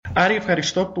Άρη,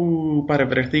 ευχαριστώ που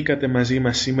παρευρεθήκατε μαζί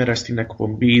μας σήμερα στην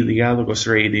εκπομπή Διάλογος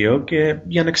Radio και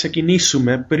για να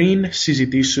ξεκινήσουμε, πριν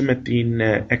συζητήσουμε την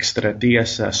εκστρατεία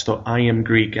σας στο I am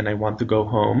Greek and I want to go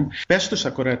home, πες στους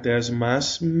ακροατές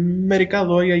μας μερικά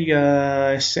λόγια για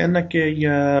εσένα και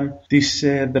για τις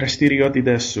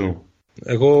δραστηριότητες σου.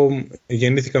 Εγώ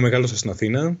γεννήθηκα, μεγάλωσα στην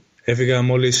Αθήνα. Έφυγα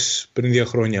μόλις πριν 2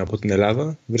 χρόνια από την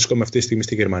Ελλάδα. Βρίσκομαι αυτή τη στιγμή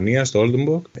στη Γερμανία, στο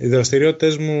Oldenburg. Οι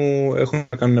δραστηριότητες μου έχουν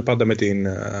να κάνουν πάντα με την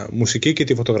μουσική και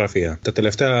τη φωτογραφία. Τα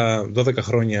τελευταία 12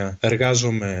 χρόνια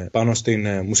εργάζομαι πάνω στην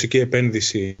μουσική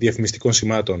επένδυση διαφημιστικών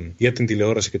σημάτων για την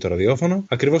τηλεόραση και το ραδιόφωνο.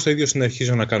 Ακριβώς το ίδιο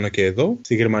συνεχίζω να κάνω και εδώ,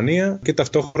 στη Γερμανία, και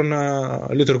ταυτόχρονα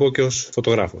λειτουργώ και ως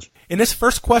φωτογράφος. In his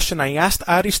first question, I asked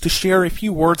Aris to share a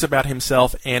few words about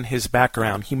himself and his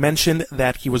background. He mentioned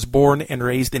that he was born and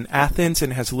raised in Athens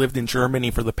and has lived in Germany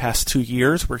for the past 2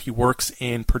 years, where he works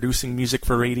in producing music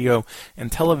for radio and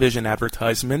television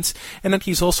advertisements, and that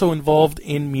he's also involved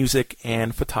in music and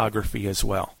photography as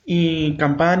well. Η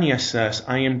καμπάνια σας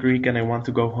I am Greek and I want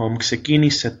to go home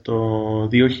ξεκίνησε το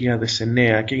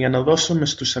 2009 και για να δώσουμε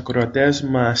στους ακροατές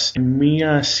μας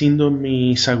μία σύντομη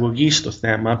εισαγωγή στο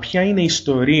θέμα, ποια είναι η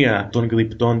ιστορία των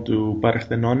γλυπτών του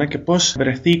Παρθενώνα και πώς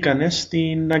βρεθήκανε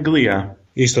στην Αγγλία.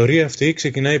 Η ιστορία αυτή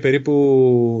ξεκινάει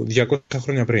περίπου 200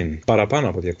 χρόνια πριν. Παραπάνω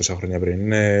από 200 χρόνια πριν.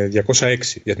 Είναι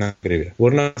 206 για την ακρίβεια.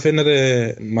 Μπορεί να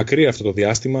φαίνεται μακρύ αυτό το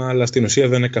διάστημα, αλλά στην ουσία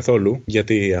δεν είναι καθόλου.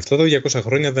 Γιατί αυτά τα 200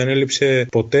 χρόνια δεν έλειψε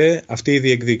ποτέ αυτή η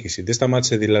διεκδίκηση. Δεν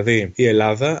σταμάτησε δηλαδή η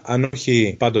Ελλάδα, αν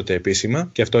όχι πάντοτε επίσημα,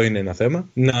 και αυτό είναι ένα θέμα,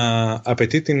 να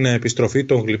απαιτεί την επιστροφή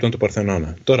των γλυπτών του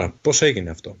Παρθενώνα. Τώρα, πώς έγινε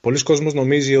αυτό? Πολλοί κόσμος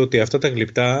νομίζει ότι αυτά τα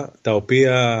γλυπτά, τα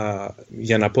οποία,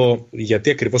 για να πω γιατί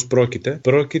ακριβώς πρόκειται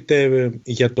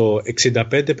για το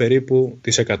 65 περίπου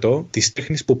 % της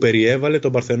τέχνης που περιέβαλε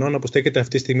τον Παρθενώνα που στέκεται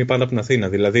αυτή τη στιγμή πάνω από την Αθήνα.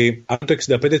 Δηλαδή, αν το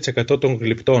 65% των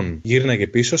γλυπτών γύρναγε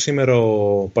πίσω, σήμερα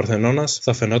ο Παρθενώνας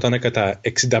θα φαινόταν κατά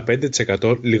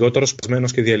 65% λιγότερο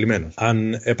σπασμένος και διαλυμένος.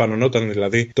 Αν επανωνόταν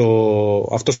δηλαδή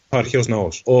αυτός ο αρχαίος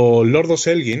ναός. Ο Λόρδος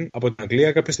Έλγιν από την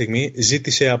Αγγλία κάποια στιγμή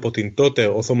ζήτησε από την τότε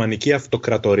Οθωμανική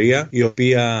Αυτοκρατορία, η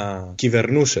οποία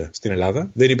κυβερνούσε στην Ελλάδα.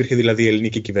 Δεν υπήρχε δηλαδή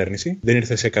ελληνική κυβέρνηση. Δεν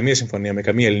ήρθε σε καμία συμφωνία με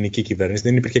καμία ελληνική κυβέρνηση.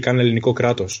 Δεν υπήρχε καν ελληνικό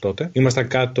κράτος τότε. Ήμασταν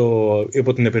κάτω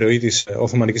υπό την επιρροή της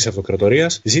Οθωμανικής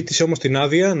Αυτοκρατορίας. Ζήτησε όμως την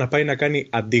άδεια να πάει να κάνει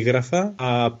αντίγραφα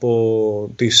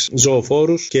από τις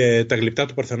ζωοφόρους και τα γλυπτά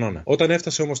του Παρθενώνα. Όταν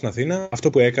έφτασε όμως στην Αθήνα, αυτό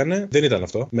που έκανε δεν ήταν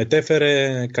αυτό.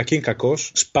 Μετέφερε κακήν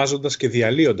κακός, σπάζοντας και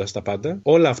διαλύοντας τα πάντα,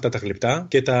 όλα αυτά τα γλυπτά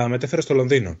και τα μετέφερε στο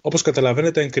Λονδίνο. Όπως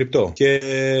καταλαβαίνετε, εγκρυπτό. Και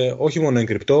όχι μόνο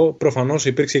εγκρυπτό, προφανώς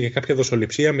υπήρξε και κάποια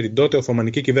δοσοληψία με την τότε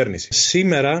Οθωμανική κυβέρνηση.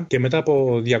 Σήμερα και μετά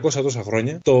από 200 τόσα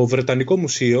χρόνια, το Βρετανικό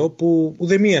Μουσείο, που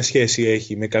ουδέμια σχέση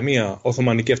έχει με καμία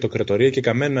Οθωμανική Αυτοκρατορία και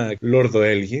κανένα Λόρδο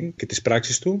Έλγιν και τις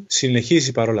πράξεις του,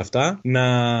 συνεχίζει παρόλα αυτά να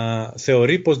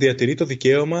θεωρεί πως διατηρεί το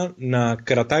δικαίωμα να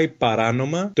κρατάει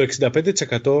παράνομα το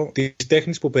 65% της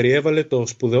τέχνης που περιέβαλε το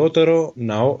σπουδαιότερο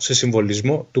ναό σε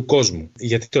συμβολισμό του κόσμου.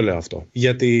 Γιατί το λέω αυτό?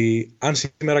 Γιατί αν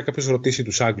σήμερα κάποιος ρωτήσει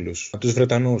τους Άγγλους, τους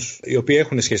Βρετανούς, οι οποίοι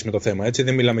έχουν σχέση με το θέμα, έτσι,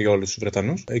 δεν μιλάμε για όλους τους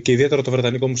Βρετανούς, και ιδιαίτερα το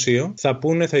Βρετανικό Μουσείο,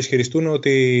 θα ισχυριστούν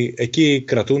ότι εκεί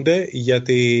κρατούνται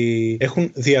γιατί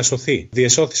έχουν διασωθεί.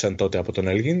 Διεσώθησαν τότε από τον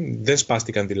Έλγιν, δεν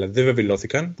σπάστηκαν δηλαδή, δεν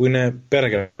βεβηλώθηκαν, που είναι πέρα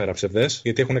για πέρα ψευδές,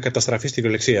 γιατί έχουν καταστραφεί στη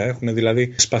κυριολεξία. Έχουν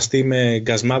δηλαδή σπαστεί με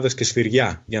γκασμάδες και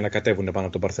σφυριά για να κατέβουν πάνω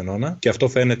από τον Παρθενώνα. Και αυτό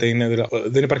φαίνεται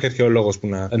δεν υπάρχει αρχαιολόγος που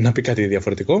να πει κάτι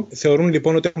διαφορετικό. Θεωρούν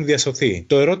λοιπόν ότι έχουν διασωθεί.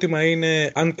 Το ερώτημα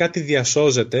είναι αν κάτι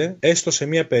διασώζεται, έστω σε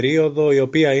μια περίοδο η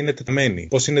οποία είναι τεταμένη.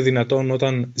 Πώς είναι δυνατόν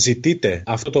όταν ζητείτε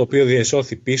αυτό το οποίο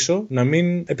διασώθη πίσω να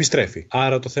μην επιστρέφει?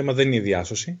 Άρα το θέμα δεν είναι η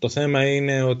διάσωση. Το θέμα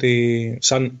είναι ότι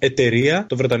σαν εταιρεία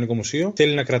το Βρετανικό Μουσείο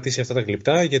θέλει να κρατήσει αυτά τα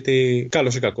γλυπτά, γιατί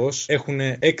καλώς ή κακώς έχουν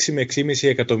 6 με 6,5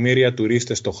 εκατομμύρια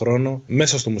τουρίστες το χρόνο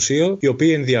μέσα στο μουσείο, οι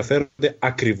οποίοι ενδιαφέρονται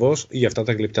ακριβώς για αυτά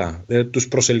τα γλυπτά. Τους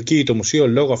προσελκύει το μουσείο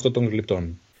λόγω αυτών των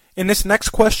γλυπτών. In this next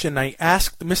question, I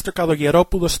asked Mr.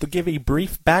 Kalogeropoulos to give a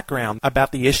brief background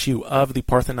about the issue of the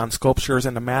Parthenon sculptures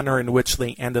and the manner in which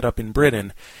they ended up in Britain.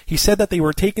 He said that they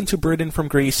were taken to Britain from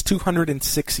Greece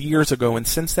 206 years ago, and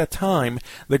since that time,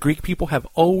 the Greek people have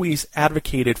always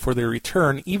advocated for their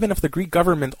return, even if the Greek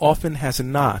government often has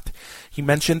not. He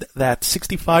mentioned that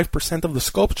 65% of the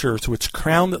sculptures which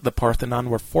crowned the Parthenon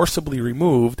were forcibly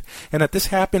removed, and that this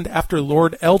happened after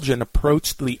Lord Elgin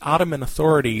approached the Ottoman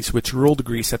authorities which ruled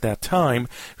Greece at at that time,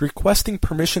 requesting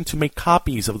permission to make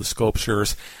copies of the sculptures.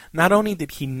 Not only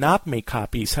did he not make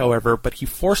copies, however, but he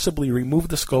forcibly removed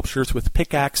the sculptures with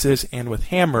pickaxes and with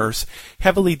hammers,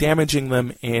 heavily damaging them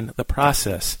in the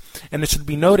process. And it should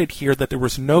be noted here that there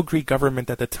was no Greek government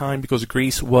at the time because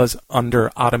Greece was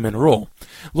under Ottoman rule.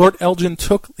 Lord Elgin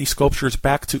took the sculptures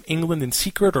back to England in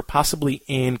secret or possibly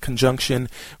in conjunction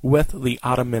with the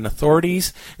Ottoman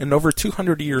authorities, and over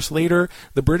 200 years later,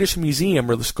 the British Museum,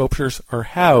 where the sculptures are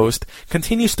housed,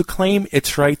 continues to claim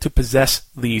its right to possess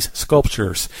these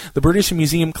sculptures. The British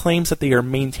Museum claims that they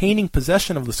are maintaining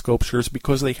possession of the sculptures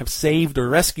because they have saved or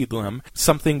rescued them,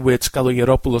 something which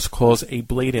Kalogeropoulos calls a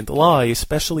blatant lie,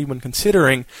 especially when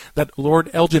considering that Lord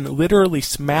Elgin literally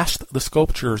smashed the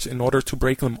sculptures in order to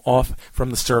break them off from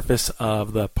the surface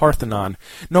of the Parthenon.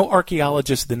 No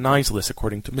archaeologist denies this,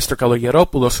 according to Mr.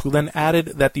 Kalogeropoulos, who then added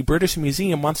that the British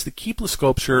Museum wants to keep the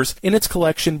sculptures in its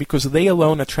collection because they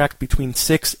alone attract between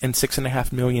 6 and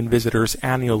 6.5 million visitors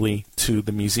annually to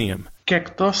the museum. Και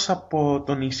εκτός από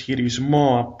τον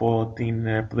ισχυρισμό από την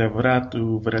πλευρά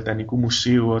του Βρετανικού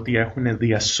Μουσείου ότι έχουν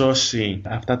διασώσει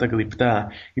αυτά τα γλυπτά,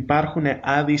 υπάρχουν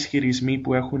άλλοι ισχυρισμοί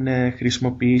που έχουν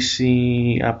χρησιμοποιήσει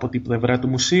από την πλευρά του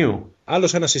μουσείου?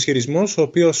 Άλλος ένας ισχυρισμός, ο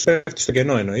οποίος πέφτει στο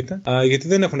κενό εννοείται, γιατί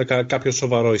δεν έχουν κάποιο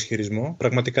σοβαρό ισχυρισμό,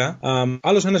 πραγματικά.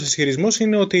 Άλλος ένας ισχυρισμός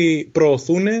είναι ότι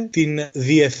προωθούν την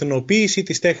διεθνοποίηση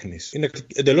της τέχνης. Είναι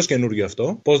εντελώς καινούργιο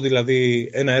αυτό. Πώς δηλαδή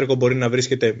ένα έργο μπορεί να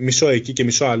βρίσκεται μισό εκεί και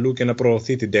μισό αλλού και να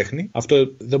προωθεί την τέχνη. Αυτό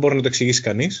δεν μπορεί να το εξηγήσει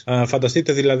κανείς.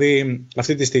 Φανταστείτε δηλαδή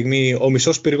αυτή τη στιγμή ο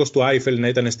μισός πύργος του Άιφελ να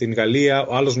ήταν στην Γαλλία,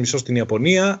 ο άλλος μισός στην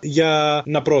Ιαπωνία, για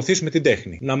να προωθήσουμε την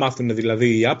τέχνη. Να μάθουν δηλαδή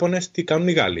οι Ιάπωνες τι κάνουν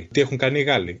οι Γάλλοι, τι έχουν κάνει οι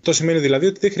Γάλλοι. Αυτό σημαίνει δηλαδή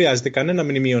ότι δεν χρειάζεται κανένα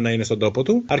μνημείο να είναι στον τόπο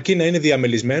του, αρκεί να είναι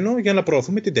διαμελισμένο για να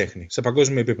προωθούμε την τέχνη σε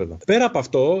παγκόσμιο επίπεδο. Πέρα από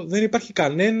αυτό, δεν υπάρχει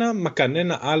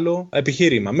κανένα άλλο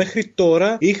επιχείρημα. Μέχρι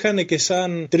τώρα είχαν και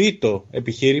σαν τρίτο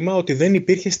επιχείρημα ότι δεν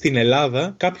υπήρχε στην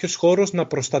Ελλάδα κάποιος χώρος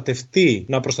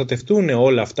να προστατευτούν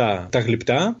όλα αυτά τα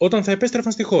γλυπτά όταν θα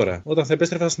επέστρεφαν στη χώρα, όταν θα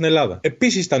επέστρεφαν στην Ελλάδα.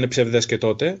 Επίσης ήταν ψευδές και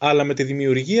τότε, αλλά με τη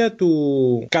δημιουργία του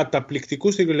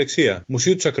καταπληκτικού στη κυριολεξία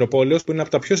Μουσείου της Ακροπόλεως, που είναι από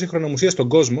τα πιο σύγχρονα μουσεία στον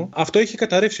κόσμο, αυτό έχει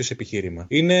καταρρεύσει ως επιχείρημα.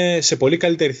 Είναι σε πολύ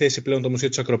καλύτερη θέση πλέον το Μουσείο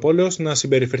της Ακροπόλεως να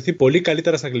συμπεριφερθεί πολύ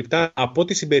καλύτερα στα γλυπτά από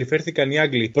ό,τι συμπεριφέρθηκαν οι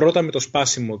Άγγλοι, πρώτα με το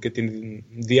σπάσιμο και την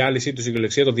διάλυσή του στην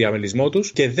κυριολεξία, το διαμελισμό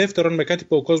τους, και δεύτερον με κάτι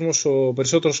που ο κόσμος ο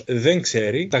περισσότερος δεν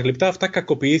ξέρει. Τα γλυπτά αυτά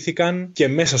κακοποιήθηκαν και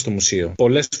μέσα στο μουσείο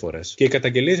πολλές φορές. Και οι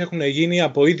καταγγελίες έχουν γίνει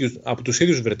από τους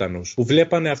ίδιους Βρετανούς, που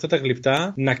βλέπανε αυτά τα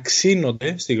γλυπτά να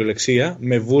ξύνονται στη κυριολεξία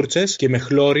με βούρτσες και με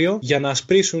χλώριο για να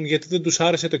ασπρίσουν, γιατί δεν τους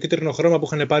άρεσε το κίτρινο χρώμα που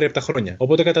είχαν πάρει από τα χρόνια.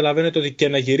 Οπότε καταλαβαίνετε ότι και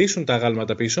να γυρίσουν τα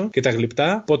αγάλματα πίσω και τα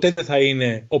γλυπτά ποτέ δεν θα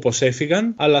είναι όπως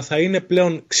έφυγαν, αλλά θα είναι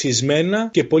πλέον ξυσμένα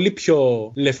και πολύ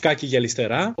πιο λευκά και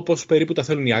γυαλιστερά, όπως περίπου τα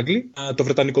θέλουν οι Άγγλοι, το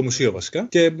Βρετανικό Μουσείο βασικά,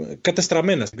 και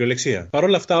κατεστραμμένα στην κυριολεξία. Παρ'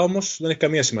 όλα αυτά όμως δεν έχει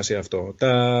καμία σημασία αυτό.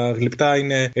 Τα γλυπτά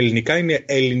είναι ελληνικά, είναι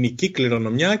ελληνική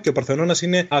κληρονομιά και ο Παρθενώνας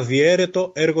είναι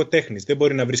αδιέρετο έργο τέχνης. Δεν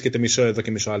μπορεί να βρίσκεται μισό εδώ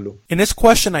και μισό αλλού. In this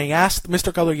question, I asked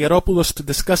Mr. Kalogeropoulos to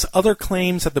discuss other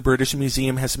claims that the British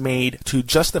Museum has made to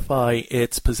justify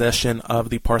its possession of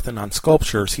the Parthenon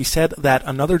sculptures. He said that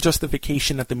another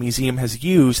justification that the museum has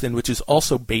used, and which is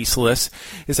also baseless,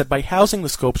 is that by housing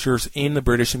the sculptures in the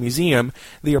British Museum,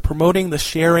 they are promoting the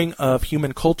sharing of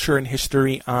human culture and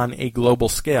history on a global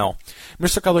scale.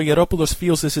 Mr. Kalogeropoulos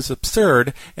feels this is absurd,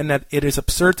 and that it is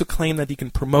absurd to claim that he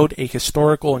can promote a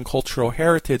historical and cultural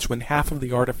heritage when half of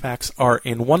the artifacts are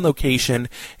in one location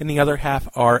and the other half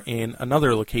are in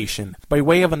another location. By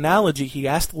way of analogy,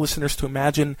 he asked listeners to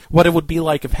imagine what it would be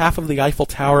like if half of the Eiffel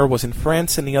Tower was in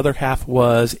France and the other half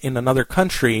was in another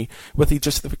country, with the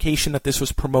justification that this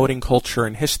was promoting culture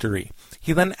and history.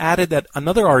 He then added that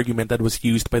another argument that was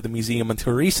used by the museum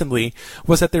until recently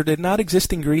was that there did not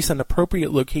exist in Greece an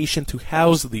appropriate location to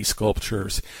house these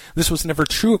sculptures. This was never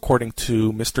true according to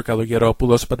Mr.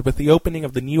 Kalogeropoulos, but with the opening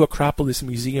of the new Acropolis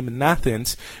Museum in Athens,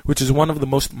 which is one of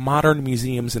the most modern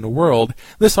museums in the world,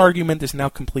 this argument is now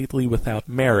completely without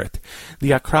merit.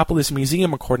 The Acropolis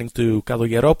Museum, according to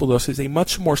Kalogeropoulos, is a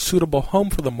much more suitable home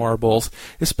for the marbles,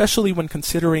 especially when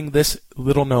considering this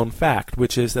little-known fact,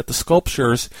 which is that the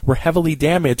sculptures were heavily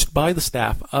damaged by the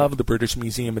staff of the British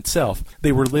Museum itself.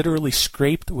 They were literally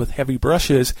scraped with heavy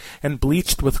brushes and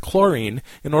bleached with chlorine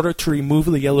in order to remove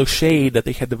the yellow shade that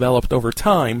they had developed over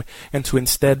time and to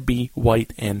instead be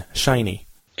white and shiny.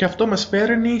 Και αυτό μας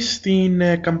φέρνει στην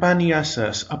καμπάνιά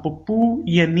σας. Από πού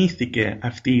γεννήθηκε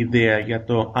αυτή η ιδέα για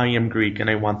το I am Greek and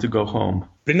I want to go home?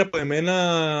 Πριν από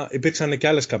εμένα υπήρξαν και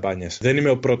άλλες καμπάνιες. Δεν είμαι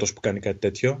ο πρώτος που κάνει κάτι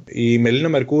τέτοιο. Η Μελίνα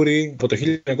Μερκούρη από το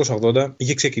 1980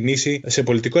 είχε ξεκινήσει σε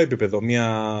πολιτικό επίπεδο μια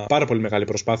πάρα πολύ μεγάλη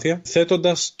προσπάθεια,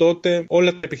 θέτοντας τότε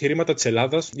όλα τα επιχειρήματα της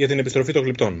Ελλάδας για την επιστροφή των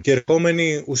γλυπτών. Και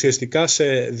ερχόμενη ουσιαστικά σε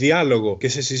διάλογο και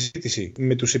σε συζήτηση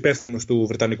με τους υπεύθυνους του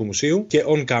Βρετανικού Μουσείου και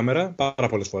on camera πάρα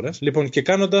πολλές φορές. Λοιπόν, και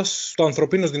κάνοντας το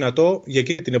ανθρωπίνως δυνατό για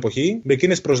εκείνη την εποχή, με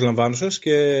εκείνες προσλαμβάνουσες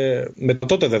και με το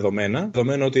τότε δεδομένο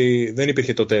ότι δεν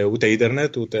υπήρχε τότε ούτε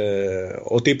ίντερνετ, ούτε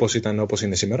ο τύπος ήταν όπως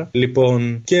είναι σήμερα.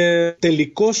 Λοιπόν, και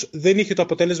τελικώς δεν είχε το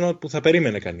αποτέλεσμα που θα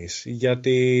περίμενε κανείς,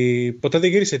 γιατί ποτέ δεν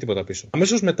γύρισε τίποτα πίσω.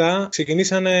 Αμέσως μετά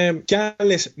ξεκινήσανε κι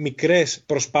άλλες μικρές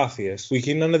προσπάθειες που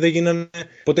δεν γίνανε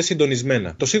ποτέ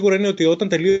συντονισμένα. Το σίγουρο είναι ότι όταν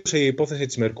τελείωσε η υπόθεση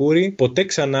της Μερκούρη, ποτέ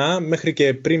ξανά, μέχρι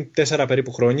και πριν 4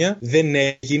 περίπου χρόνια, δεν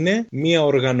έγινε μια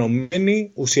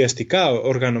ουσιαστικά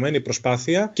οργανωμένη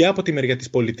προσπάθεια και από τη μεριά της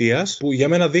πολιτείας, που για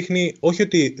μένα δείχνει όχι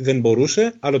ότι δεν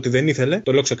μπορούσε, αλλά ότι δεν ήθελε.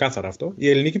 Το λέω ξεκάθαρα αυτό. Η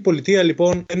ελληνική πολιτεία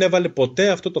λοιπόν δεν έβαλε ποτέ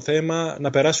αυτό το θέμα να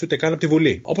περάσει ούτε καν από τη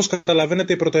Βουλή. Όπως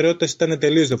καταλαβαίνετε, οι προτεραιότητες ήταν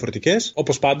τελείως διαφορετικές.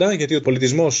 Όπως πάντα, γιατί ο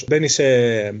πολιτισμός μπαίνει σε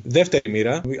δεύτερη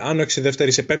μοίρα, αν όχι σε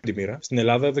δεύτερη, σε πέμπτη μοίρα στην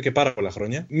Ελλάδα εδώ και πάρα πολλά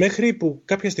χρόνια. Μέχρι που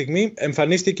κάποια στιγμή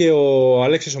εμφανίστηκε ο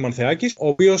Αλέξης ο Μανθεάκης, ο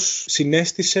οποίος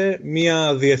συνέστησε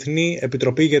μια διεθνή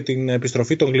επιτροπή για την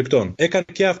επιστροφή των γλυπτών. Έκανε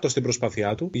και αυτό στην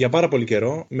προσπάθειά του για πάρα πολύ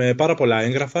καιρό, με πάρα πολλά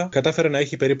έγγραφα. Κατάφερε να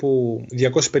έχει περίπου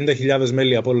 250.000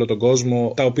 μέλη από όλο τον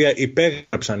κόσμο, τα οποία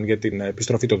υπέγραψαν για την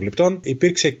επιστροφή των γλυπτών.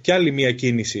 Υπήρξε κι άλλη μια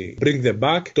κίνηση, Bring them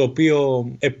back, το οποίο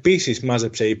επίσης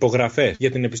μάζεψε υπογραφές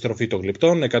για την επιστροφή των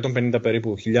γλυπτών, 150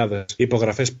 περίπου χιλιάδες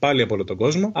υπογραφές πάλι από όλο τον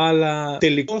κόσμο. Αλλά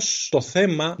τελικώς το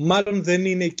θέμα μάλλον δεν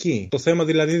είναι εκεί. Το θέμα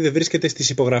δηλαδή δεν βρίσκεται στις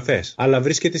υπογραφές, αλλά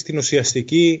βρίσκεται στην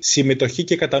ουσιαστική συμμετοχή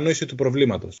και κατανόηση του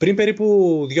προβλήματος. Πριν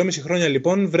περίπου 2,5 χρόνια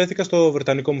λοιπόν βρέθηκα στο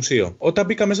Βρετανικό Μουσείο. Όταν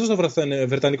μπήκα μέσα στο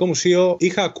Βρετανικό Μουσείο,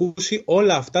 είχα ακούσει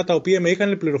όλα αυτά τα οποία με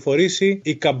είχαν πληροφορήσει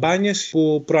οι καμπάνιες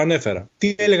που προανέφερα.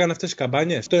 Τι έλεγαν αυτές οι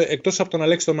καμπάνιες? Εκτός από τον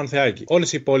Αλέξη τον Μανθεάκη,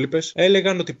 όλες οι υπόλοιπες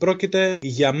έλεγαν ότι πρόκειται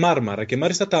για μάρμαρα και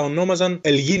μάλιστα τα ονόμαζαν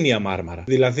Ελγίνια μάρμαρα.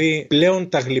 Δηλαδή πλέον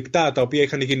τα γλυπτά τα οποία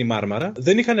είχαν γίνει μάρμαρα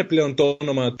δεν είχαν πλέον το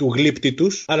όνομα του γλύπτη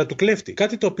τους, αλλά του κλέφτη.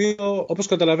 Κάτι το οποίο, όπως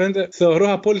καταλαβαίνετε,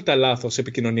 θεωρώ απόλυτα λάθος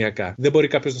επικοινωνιακά. Δεν μπορεί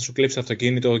κάποιος να σου κλέψει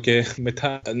αυτοκίνητο και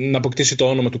μετά να αποκτήσει το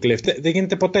όνομα του κλέφτη. Δεν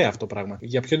γίνεται ποτέ αυτό το πράγμα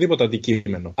για οποιοδήποτε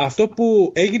αντικείμενο. Αυτό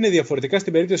που έγινε διαφορετικά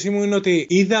στην περίπτωσή μου είναι ότι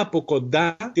είδα από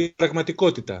κοντά την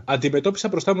πραγματικότητα. Αντιμετώπισα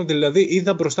μπροστά μου, δηλαδή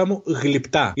είδα μπροστά μου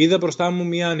γλυπτά. Είδα μπροστά μου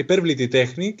μια ανυπέρβλητη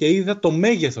τέχνη και είδα το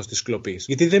μέγεθος της κλοπής.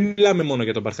 Γιατί δεν μιλάμε μόνο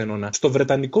για τον Παρθενώνα. Στο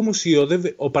Βρετανικό Μουσείο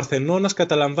ο Παρθενώνας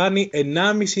καταλαμβάνει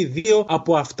 1,5-2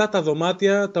 από αυτά τα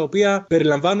δωμάτια τα οποία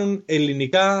περιλαμβάνουν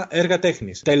ελληνικά έργα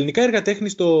τέχνης. Τα ελληνικά έργα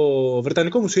τέχνης στο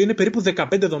Βρετανικό Μουσείο είναι περίπου 15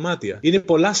 δωμάτια. Είναι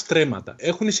πολλά στρέμματα.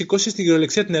 Έχουν σηκώσει στην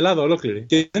κυριολεξία την Ελλάδα ολόκληρη.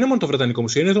 Και δεν είναι μόνο το Βρετανικό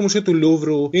Μουσείο, είναι το Μουσείο του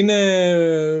Λούβρου, είναι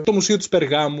το Μουσείο της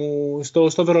Περγάμου,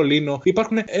 στο Βερολίνο.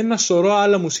 Υπάρχουν ένα σωρό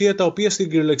άλλα μουσεία τα οποία στην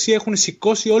κυριολεξία έχουν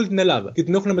σηκώσει όλη την Ελλάδα και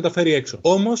την έχουν μεταφέρει έξω.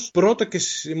 Όμως, πρώτο και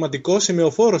σημαντικό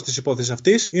σημεοφόρος της υπόθεσης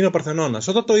αυτής είναι ο Παρθενώνας.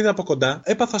 Όταν το είδα από κοντά,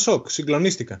 έπαθα σοκ,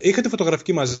 συγκλονίστηκα. Είχα τη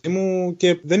φωτογραφική μαζί μου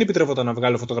και δεν επιτρεπόταν να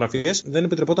βγάλω φωτογραφίες, δεν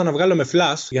επιτρεπόταν να βγάλω με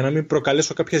flash για να μην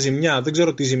προκαλέσω κάποια ζημιά. Δεν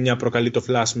ξέρω τι ζημιά προκαλεί το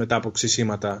flash μετά από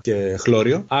ξυσίματα και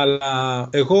χλώριο, αλλά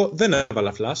εγώ δεν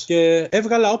έβαλα flash και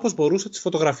έβγαλα όπως μπορούσα τις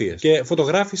φωτογραφίες. Και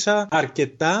φωτογράφησα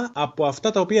αρκετά από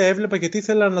αυτά τα οποία έβλεπα, γιατί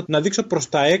ήθελα να δείξω προς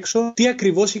τα έξω τι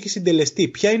ακριβώς είχε συντελεστεί,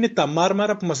 ποια είναι τα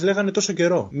μάρμαρα που μας λέγανε τόσο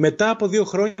καιρό. Μετά από 2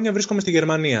 χρόνια βρίσκομαι στη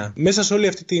Γερμανία. Μέσα σε όλη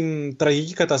αυτή την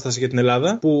τραγική κατάσταση για την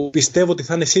Ελλάδα, που πιστεύω ότι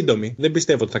θα είναι σύντομη, δεν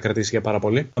πιστεύω ότι θα κρατήσει για πάρα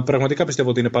πολύ. Πραγματικά πιστεύω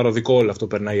ότι είναι παροδικό όλο αυτό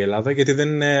που περνάει η Ελλάδα, γιατί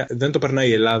δεν το περνάει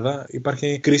η Ελλάδα.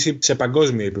 Υπάρχει κρίση σε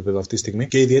παγκόσμιο επίπεδο αυτή τη στιγμή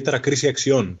και ιδιαίτερα κρίση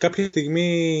αξιών. Κάποια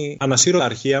στιγμή ανασύρω τα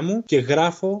αρχεία μου και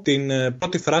γράφω την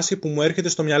πρώτη φράση που μου έρχεται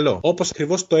στο μυαλό. Όπως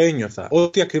ακριβώς το ένιωθα.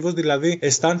 Ότι ακριβώς δηλαδή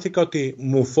αισθάνθηκα ότι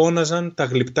μου φώναζαν τα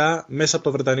γλυπτά μέσα από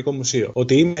το Βρετανικό Μουσείο.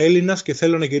 Ότι είμαι Έλληνας και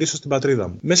θέλω να γυρίσω στην πατρίδα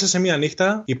μου. Μέσα σε μία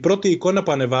νύχτα, η πρώτη εικόνα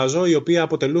που ανεβάζω, η οποία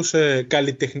αποτελούσε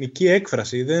καλλιτεχνική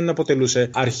έκφραση, δεν αποτελούσε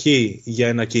αρχή για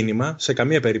ένα κίνημα, σε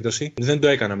καμία περίπτωση. Δεν το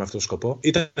έκανα με αυτόν τον σκοπό.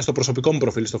 Ήταν στο προσωπικό μου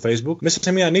προφίλ στο Facebook. Μέσα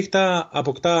σε μία νύχτα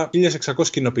αποκτά 1.600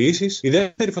 κοινοποιήσεις. Η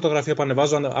δεύτερη φωτογραφία που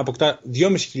ανεβάζω αποκτά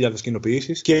 2.500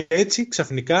 κοινοποιήσεις. Και έτσι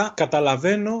ξαφνικά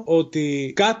καταλαβαίνω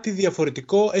ότι κάτι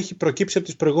διαφορετικό έχει προκύψει από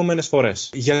τις προηγούμενες φορές.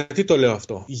 Γιατί το λέω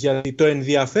αυτό? Γιατί το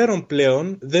ενδιαφέρον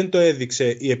πλέον δεν το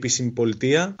έδειξε η επίσημη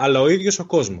πολιτεία, αλλά ο ίδιος ο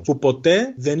κόσμος, που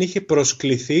ποτέ δεν είχε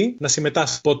προσκληθεί να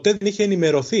συμμετάσχει. Ποτέ δεν είχε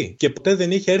ενημερωθεί και ποτέ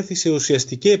δεν είχε έρθει σε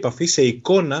ουσιαστική επαφή, σε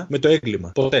εικόνα με το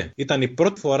έγκλημα. Ποτέ. Ήταν η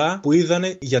πρώτη φορά που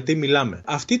είδανε γιατί μιλάμε.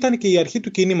 Αυτή ήταν και η αρχή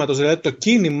του κινήματος. Δηλαδή το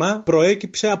κίνημα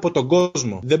προέκυψε από τον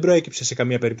κόσμο. Δεν προέκυψε σε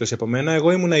καμία περίπτωση από μένα.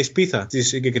 Εγώ ήμουνα η σπίθα στη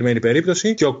συγκεκριμένη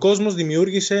περίπτωση και ο κόσμος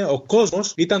δημιούργησε. Ο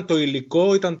κόσμος ήταν το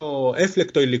υλικό, ήταν το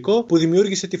έφλεκτο υλικό που δημιούργησε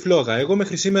δημιούργησε τη φλόγα. Εγώ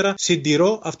μέχρι σήμερα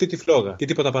συντηρώ αυτή τη φλόγα και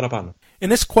τίποτα παραπάνω. In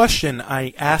this question,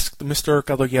 I asked Mr.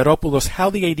 Kalogeropoulos how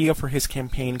the idea for his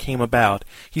campaign came about.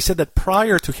 He said that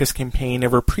prior to his campaign,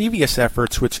 there were previous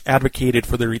efforts which advocated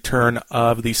for the return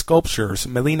of the sculptures.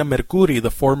 Melina Mercouri,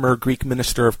 the former Greek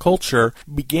Minister of Culture,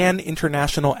 began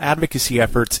international advocacy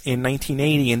efforts in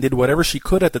 1980 and did whatever she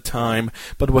could at the time,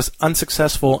 but was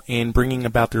unsuccessful in bringing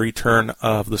about the return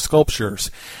of the sculptures.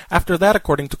 After that,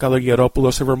 according to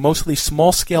Kalogeropoulos, there were mostly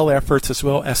small-scale efforts as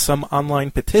well as some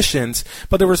online petitions,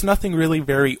 but there was nothing really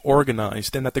very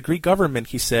organized, and that the Greek government,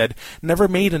 he said, never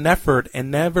made an effort and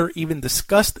never even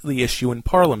discussed the issue in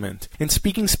Parliament. In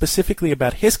speaking specifically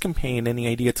about his campaign and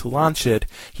the idea to launch it,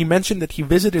 he mentioned that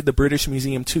he visited the British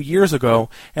Museum 2 years ago,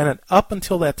 and that up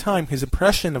until that time his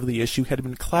impression of the issue had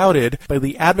been clouded by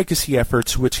the advocacy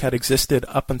efforts which had existed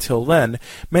up until then,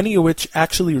 many of which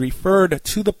actually referred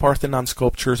to the Parthenon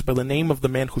sculptures by the name of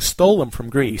the man who stole them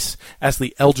from Greece, as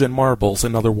the Elgin marbles,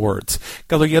 in other words.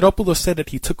 Kalogeropoulos said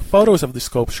that he took photos of the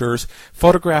sculptures,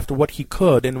 photographed what he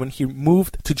could, and when he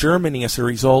moved to Germany as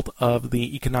a result of the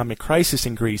economic crisis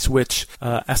in Greece, which,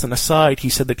 as an aside,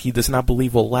 he said that he does not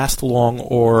believe will last long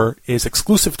or is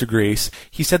exclusive to Greece,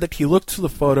 he said that he looked to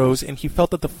the photos and he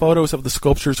felt that the photos of the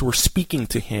sculptures were speaking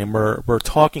to him or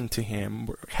were talking to him,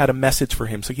 had a message for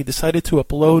him. So he decided to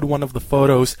upload one of the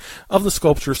photos of the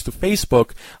sculptures to Facebook,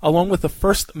 along with the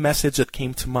first message that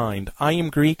came to mind: "I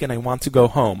am Greek and I want to go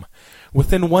home."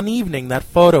 Within one evening,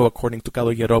 that photo, according to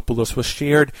Kalogeropoulos, was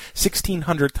shared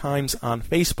 1,600 times on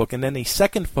Facebook, and then a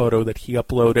second photo that he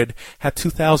uploaded had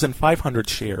 2,500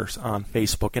 shares on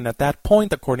Facebook. And at that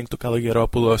point, according to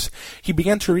Kalogeropoulos, he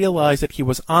began to realize that he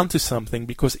was onto something,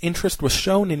 because interest was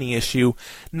shown in the issue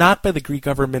not by the Greek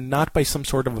government, not by some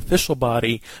sort of official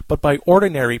body, but by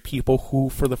ordinary people who,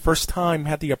 for the first time,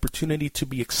 had the opportunity to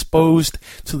be exposed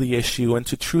to the issue and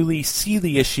to truly see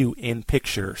the issue in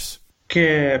pictures.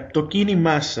 Και το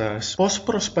κίνημά σας πώς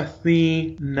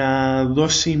προσπαθεί να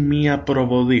δώσει μία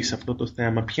προβολή σε αυτό το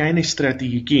θέμα? Ποια είναι η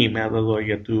στρατηγική, με άλλα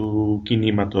λόγια, του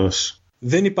κινήματος?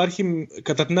 Δεν υπάρχει,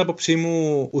 κατά την άποψή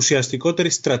μου, ουσιαστικότερη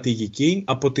στρατηγική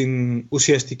από την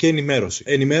ουσιαστική ενημέρωση.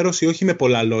 Ενημέρωση όχι με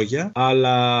πολλά λόγια,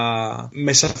 αλλά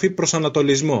με σαφή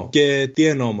προσανατολισμό. Και τι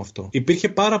εννοώ με αυτό? Υπήρχε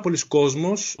πάρα πολλοί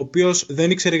κόσμος ο οποίος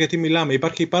δεν ήξερε γιατί μιλάμε.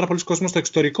 Υπάρχει πάρα πολλοί κόσμος στο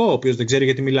εξωτερικό ο οποίος δεν ξέρει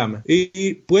γιατί μιλάμε.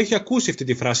 Ή που έχει ακούσει αυτή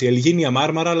τη φράση Ελγίνια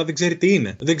Μάρμαρα, αλλά δεν ξέρει τι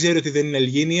είναι. Δεν ξέρει ότι δεν είναι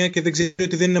Ελγίνια και δεν ξέρει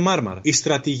ότι δεν είναι Μάρμαρα. Η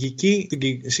στρατηγική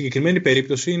στην συγκεκριμένη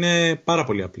περίπτωση είναι πάρα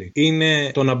πολύ απλή.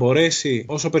 Είναι το να μπορέσει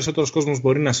όσο περισσότερος κόσμος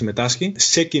μπορεί να συμμετάσχει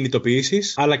σε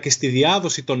κινητοποιήσεις, αλλά και στη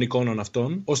διάδοση των εικόνων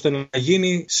αυτών, ώστε να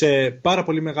γίνει σε πάρα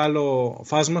πολύ μεγάλο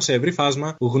φάσμα, σε ευρύ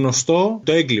φάσμα, γνωστό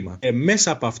το έγκλημα.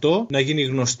 Μέσα από αυτό να γίνει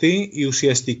γνωστή η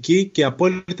ουσιαστική και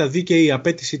απόλυτα δίκαιη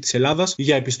απέτηση της Ελλάδας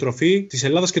για επιστροφή της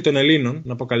Ελλάδας και των Ελλήνων,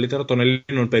 να πω καλύτερα, των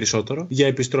Ελλήνων περισσότερο, για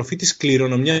επιστροφή της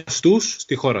κληρονομιάς τους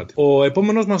στη χώρα της. Ο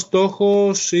επόμενος μας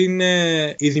στόχος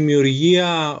είναι η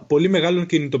δημιουργία πολύ μεγάλων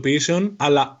κινητοποιήσεων,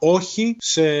 αλλά όχι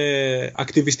σε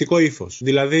ακτιβιστικό ύφος.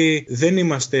 Δηλαδή δεν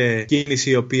είμαστε κίνηση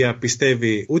η οποία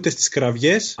πιστεύει ούτε στις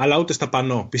κραυγές αλλά ούτε στα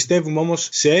πανό. Πιστεύουμε όμως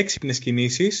σε έξυπνες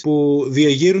κινήσεις που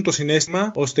διεγείρουν το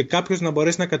συναίσθημα, ώστε κάποιος να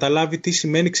μπορέσει να καταλάβει τι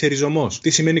σημαίνει ξεριζωμός, τι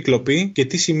σημαίνει κλοπή και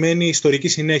τι σημαίνει ιστορική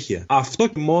συνέχεια. Αυτό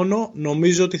μόνο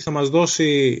νομίζω ότι θα μας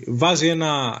βάζει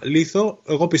ένα λίθο,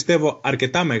 εγώ πιστεύω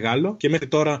αρκετά μεγάλο, και μέχρι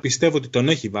τώρα πιστεύω ότι τον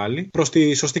έχει βάλει, προς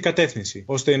τη σωστή κατεύθυνση,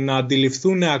 ώστε να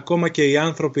αντιληφθούν ακόμα και οι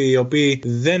άνθρωποι οι οποίοι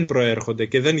δεν προέρχονται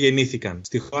και δεν γεννήθηκαν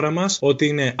στη χώρα μας ότι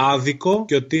είναι άδικο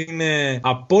και ότι είναι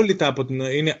απόλυτα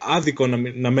είναι άδικο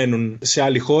να μένουν σε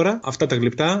άλλη χώρα αυτά τα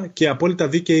γλυπτά, και απόλυτα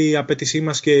δίκαιη η απέτησή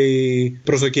μας και οι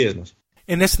προσδοκίες μας.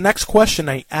 In this next question,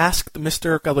 I asked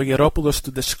Mr. Kalogeropoulos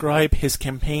to describe his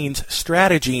campaign's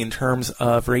strategy in terms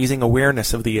of raising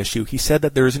awareness of the issue. He said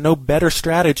that there is no better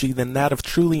strategy than that of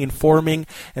truly informing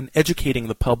and educating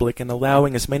the public and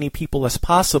allowing as many people as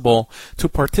possible to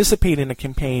participate in a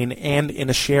campaign and in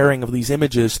a sharing of these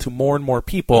images to more and more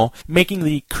people, making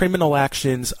the criminal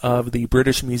actions of the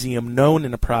British Museum known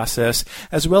in the process,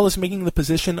 as well as making the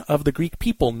position of the Greek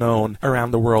people known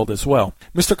around the world as well.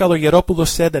 Mr.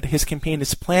 Kalogeropoulos said that his campaign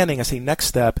is planning as a next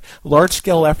step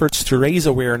large-scale efforts to raise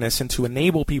awareness and to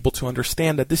enable people to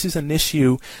understand that this is an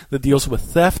issue that deals with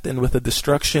theft and with the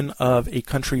destruction of a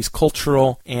country's cultural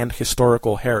and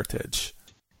historical heritage.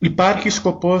 Υπάρχει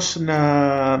σκοπός να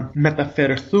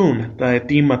μεταφερθούν τα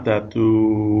αιτήματα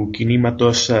του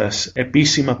κινήματος σας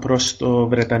επίσημα προς το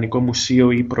Βρετανικό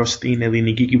Μουσείο ή προς την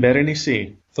ελληνική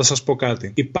κυβέρνηση? Θα σας πω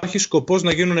κάτι. Υπάρχει σκοπός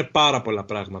να γίνουν πάρα πολλά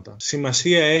πράγματα.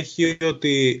 Σημασία έχει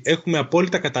ότι έχουμε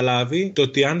απόλυτα καταλάβει το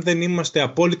ότι αν δεν είμαστε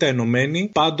απόλυτα ενωμένοι,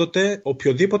 πάντοτε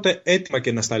οποιοδήποτε αίτημα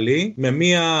και να σταλεί, με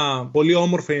μια πολύ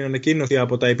όμορφη ανακοίνωση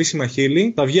από τα επίσημα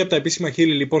χείλη, θα βγει από τα επίσημα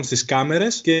χείλη λοιπόν στις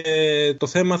κάμερες και το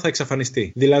θέμα θα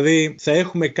εξαφανιστεί. Δηλαδή θα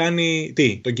έχουμε κάνει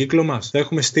τον κύκλο μας. Θα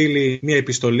έχουμε στείλει μια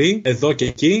επιστολή εδώ και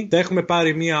εκεί, θα έχουμε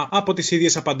πάρει μια από τις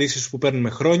ίδιες απαντήσεις που παίρνουμε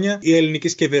χρόνια. Οι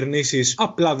ελληνικές κυβερνήσεις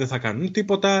απλά δεν θα κάνουν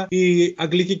τίποτα. Η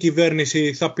αγγλική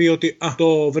κυβέρνηση θα πει ότι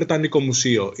το Βρετανικό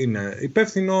Μουσείο είναι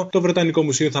υπεύθυνο. Το Βρετανικό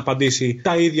Μουσείο θα απαντήσει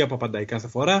τα ίδια που απαντάει κάθε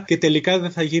φορά και τελικά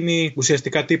δεν θα γίνει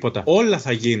ουσιαστικά τίποτα. Όλα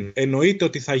θα γίνουν. Εννοείται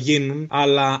ότι θα γίνουν,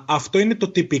 αλλά αυτό είναι το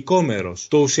τυπικό μέρος.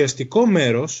 Το ουσιαστικό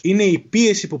μέρος είναι η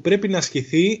πίεση που πρέπει να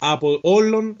ασκηθεί από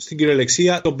όλων στην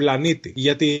κυριολεξία τον πλανήτη.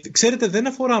 Γιατί ξέρετε, δεν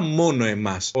αφορά μόνο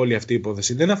εμάς όλη αυτή η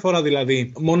υπόθεση. Δεν αφορά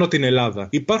δηλαδή μόνο την Ελλάδα.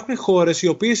 Υπάρχουν χώρες οι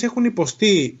οποίες έχουν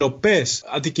υποστεί τροπές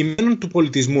αντικειμένων του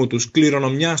πολιτισμού τους,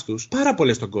 κληρονομιάς τους, πάρα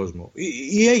πολλές στον κόσμο.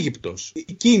 Η Αίγυπτος,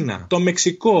 η Κίνα, το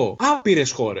Μεξικό,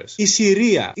 άπειρες χώρες. Η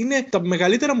Συρία. Είναι τα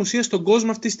μεγαλύτερα μουσεία στον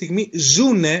κόσμο αυτή τη στιγμή.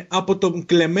 Ζούνε από τον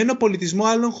κλεμμένο πολιτισμό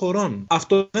άλλων χωρών.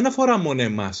 Αυτό δεν αφορά μόνο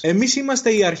εμάς. Εμείς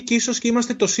είμαστε οι αρχικοί, ίσως και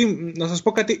είμαστε να σας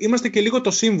πω κάτι, είμαστε και λίγο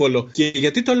το σύμβολο. Και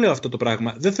γιατί το λέω αυτό το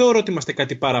πράγμα? Δεν θεωρώ ότι είμαστε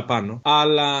κάτι παραπάνω.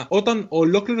 Αλλά όταν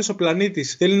ολόκληρος ο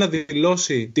πλανήτης θέλει να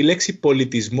δηλώσει τη λέξη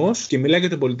πολιτισμός και μιλάει για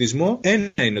τον πολιτισμό,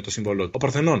 ένα είναι το σύμβολο. Ο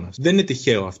Παρθενώνας. Δεν είναι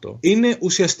τυχαίο αυτό. Είναι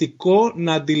ουσιαστικό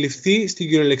να αντιληφθεί στην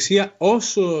κυριολεξία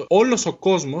όλος ο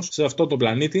κόσμος σε αυτό το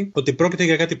πλανήτη ότι πρόκειται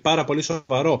για κάτι πάρα πολύ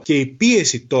σοβαρό. Και η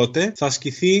πίεση τότε θα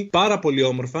ασκηθεί πάρα πολύ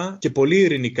όμορφα και πολύ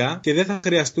ειρηνικά και δεν θα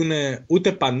χρειαστούν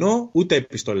ούτε πανό ούτε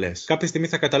επιστολές. Κάποια στιγμή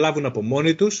θα καταλάβουν από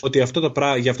μόνοι τους ότι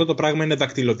για αυτό το πράγμα είναι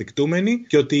δακτυλοδεικτούμενοι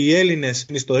και ότι οι Έλληνες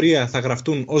στην ιστορία θα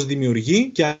γραφτούν ως δημιουργοί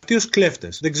και αυτοί ως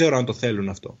κλέφτες. Δεν ξέρω αν το θέλουν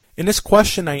αυτό. In this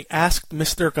question, I asked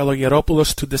Mr.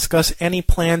 Kalogeropoulos to discuss any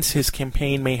plans his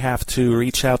campaign may have to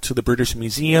reach out to the British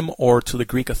Museum or to the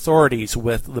Greek authorities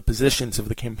with the positions of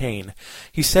the campaign.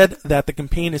 He said that the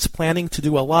campaign is planning to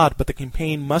do a lot, but the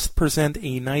campaign must present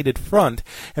a united front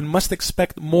and must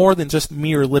expect more than just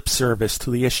mere lip service to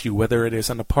the issue, whether it is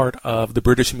on the part of the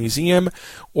British Museum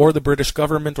or the British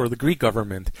government or the Greek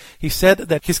government. He said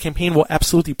that his campaign will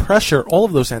absolutely pressure all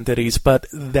of those entities, but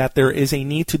that there is a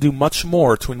need to do much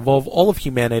more to involve all of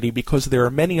humanity because there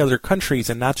are many other countries,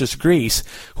 and not just Greece,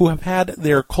 who have had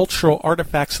their cultural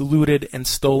artifacts looted and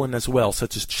stolen as well,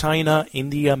 such as China,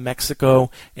 India, Mexico,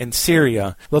 and Syria.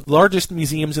 The largest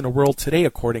museums in the world today,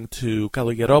 according to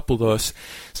Kalogeropoulos,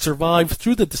 survive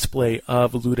through the display of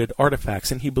looted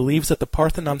artifacts, and he believes that the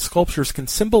Parthenon sculptures can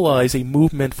symbolize a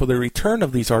movement for the return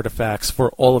of these artifacts for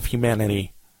all of humanity.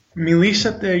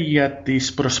 Μιλήσατε για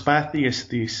τις προσπάθειες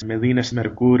της Μεδίνας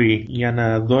Μερκούρη για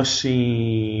να δώσει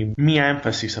μία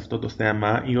έμφαση σε αυτό το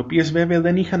θέμα, οι οποίες βέβαια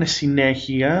δεν είχαν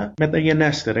συνέχεια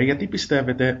μεταγενέστερα. Γιατί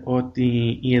πιστεύετε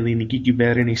ότι η ελληνική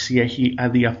κυβέρνηση έχει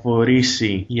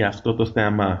αδιαφορήσει για αυτό το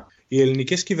θέμα? Οι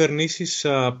ελληνικές κυβερνήσεις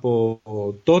από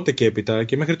τότε και έπειτα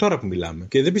και μέχρι τώρα που μιλάμε,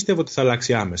 και δεν πιστεύω ότι θα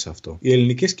αλλάξει άμεσα αυτό, οι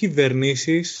ελληνικές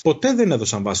κυβερνήσεις ποτέ δεν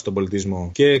έδωσαν βάση στον πολιτισμό.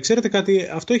 Και ξέρετε κάτι,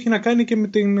 αυτό έχει να κάνει και με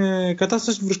την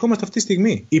κατάσταση που βρισκόμαστε αυτή τη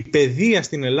στιγμή. Η παιδεία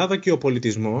στην Ελλάδα και ο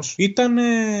πολιτισμός ήταν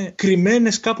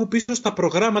κρυμμένες κάπου πίσω στα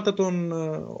προγράμματα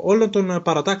όλων των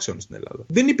παρατάξεων στην Ελλάδα.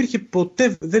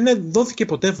 Δεν δόθηκε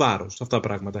ποτέ βάρος σε αυτά τα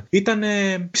πράγματα. Ήταν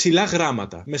ψηλά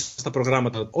γράμματα μέσα στα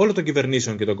προγράμματα όλων των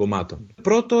κυβερνήσεων και των κομμάτων.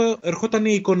 Πρώτο, ερχόταν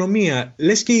η οικονομία.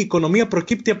 Λες και η οικονομία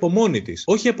προκύπτει από μόνη της,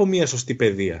 όχι από μια σωστή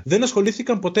παιδεία. Δεν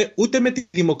ασχολήθηκαν ποτέ ούτε με τη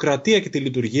δημοκρατία και τη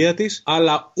λειτουργία της,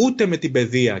 αλλά ούτε με την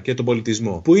παιδεία και τον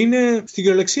πολιτισμό. Που είναι, στην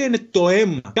κυριολεξία, είναι το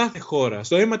αίμα κάθε χώρας,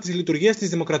 το αίμα της λειτουργίας της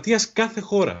δημοκρατίας κάθε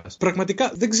χώρας.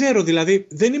 Πραγματικά δεν ξέρω, δηλαδή,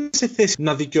 δεν είμαι σε θέση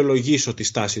να δικαιολογήσω τη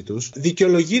στάση τους.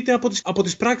 Δικαιολογείται από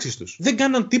τις πράξεις τους. Δεν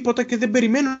κάναν τίποτα και δεν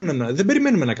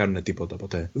περιμένουμε να κάνουν τίποτα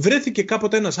ποτέ. Βρέθηκε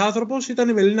κάποτε ένας άνθρωπος, ήταν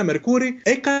η Μελίνα Μερκούρη,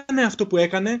 έκανε αυτό που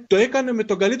έκανε. Το έκανε με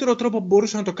τον καλύτερο τρόπο που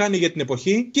μπορούσε να το κάνει για την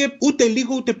εποχή και ούτε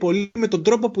λίγο ούτε πολύ με τον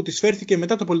τρόπο που της φέρθηκε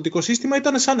μετά το πολιτικό σύστημα.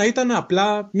 Ήταν σαν να ήταν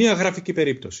απλά μια γραφική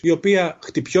περίπτωση, η οποία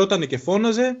χτυπιόταν και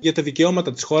φώναζε για τα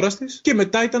δικαιώματα της χώρας της και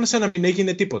μετά ήταν σαν να μην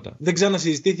έγινε τίποτα. Δεν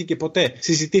ξανασυζητήθηκε ποτέ.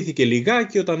 Συζητήθηκε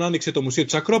λιγάκι όταν άνοιξε το Μουσείο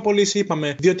της Ακρόπολης,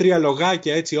 είπαμε 2-3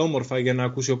 λογάκια έτσι όμορφα για να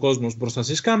ακούσει ο κόσμος μπροστά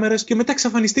στις κάμερες και μετά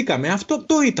εξαφανιστήκαμε.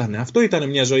 Αυτό ήταν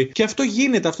μια ζωή. Και αυτό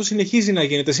γίνεται, αυτό συνεχίζει να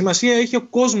γίνεται. Σημασία έχει ο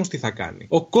κόσμος τι θα κάνει.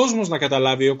 Ο κόσμος να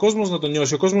καταλάβει, ο κόσμος να το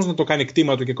νιώσει, ο κόσμος να το κάνει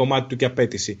κτήμα του και κομμάτι του και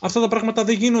απέτηση. Αυτά τα πράγματα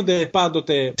δεν γίνονται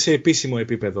πάντοτε σε επίσημο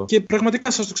επίπεδο. Και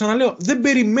πραγματικά σας το ξαναλέω, δεν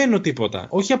περιμένω τίποτα.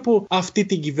 Όχι από αυτή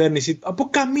την κυβέρνηση, από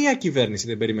καμία κυβέρνηση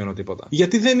δεν περιμένω τίποτα.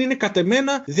 Γιατί δεν είναι κατ'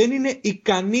 εμένα, δεν είναι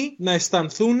ικανοί να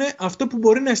αισθανθούν αυτό που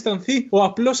μπορεί να αισθανθεί ο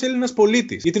απλός Έλληνας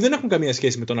πολίτης. Γιατί δεν έχουν καμία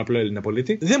σχέση με τον απλό Έλληνα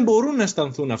πολίτη. Δεν μπορούν να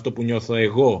αισθανθούν αυτό που νιώθω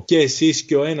εγώ και εσείς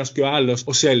και ο ένας και ο άλλος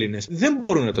ως Έλληνες. Δεν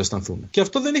μπορούν να το αισθανθούν. Και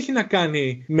αυτό δεν έχει να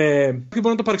κάνει με. Ποιοι μπορούν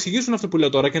να το παρεξηγήσουν αυτό που λέω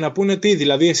τώρα και να πούνε τι,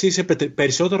 δηλαδή εσύ είσαι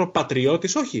περισσότερο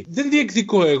πατριώτης. Όχι. Δεν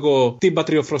διεκδικώ εγώ την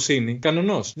πατριοφροσύνη.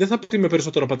 Κανονώς. Δεν θα πω ότι είμαι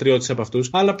περισσότερο πατριώτης από αυτούς.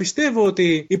 Αλλά πιστεύω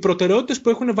ότι οι προτεραιότητες που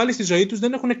έχουν βάλει στη ζωή τους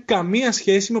δεν έχουν καμία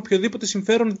σχέση με οποιοδήποτε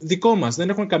συμφέρον δικό μας. Δεν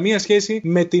έχουν καμία σχέση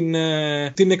με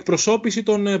την εκπροσώπηση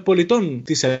των πολιτών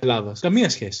της Ελλάδας. Καμία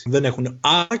σχέση. Δεν έχουν.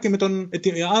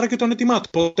 Άρα και τον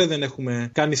αιτημάτων. Ποτέ δεν έχουμε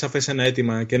κάνει σαφές ένα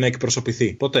αίτημα και να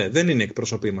εκπροσωπηθεί. Ποτέ. Δεν είναι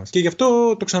εκπροσωπή μας. Και γι'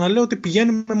 αυτό το ξαναλέω ότι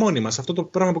πηγαίνουμε μόνοι μας. Αυτό το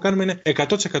πράγμα που κάνουμε είναι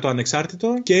 100%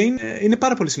 ανεξάρτητο και είναι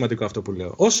πάρα πολύ σημαντικό αυτό που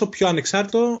λέω. Όσο πιο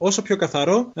ανεξάρτητο, όσο πιο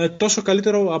καθαρό, τόσο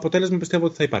καλύτερο αποτέλεσμα πιστεύω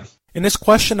ότι θα υπάρχει. In this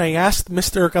question, I asked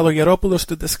Mr. Kalogeropoulos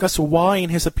to discuss why, in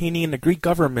his opinion, the Greek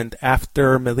government, after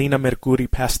Melina Mercouri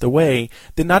passed away,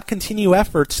 did not continue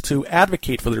efforts to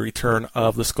advocate for the return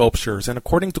of the sculptures. And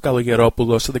according to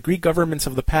Kalogeropoulos, the Greek governments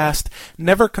of the past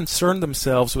never concerned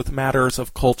themselves with matters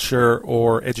of culture or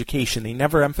education. They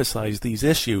never emphasized these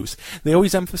issues. They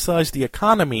always emphasized the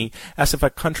economy as if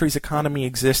a country's economy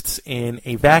exists in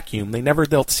a vacuum. They never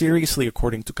dealt seriously,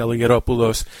 according to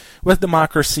Kalogeropoulos, with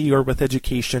democracy or with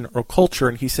education or culture.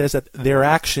 And he says that their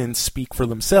actions speak for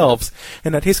themselves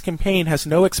and that his campaign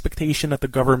has no expectation that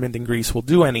the government in Greece will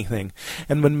do anything.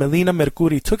 And when Melina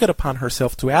Mercouri took it upon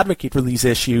herself to advocate for these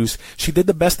issues, she did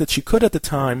the best that she could at the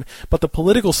time, but the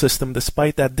political system,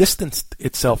 despite that, distanced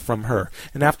itself from her.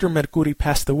 And after Mercouri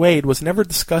passed away, it was never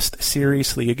discussed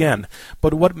seriously again.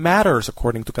 But what matters,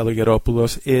 according to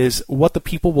Kalogeropoulos, is what the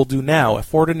people will do now.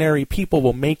 If ordinary people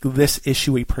will make this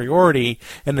issue a priority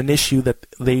and an issue that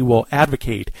they will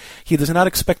advocate. He does not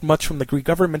expect much from the Greek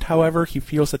government, however. He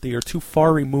feels that they are too far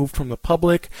removed from the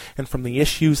public and from the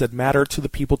issues that matter to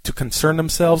the people to concern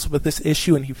themselves with this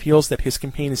issue, and he feels that his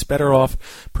campaign is better off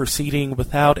proceeding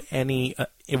without any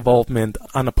involvement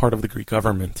on the part of the Greek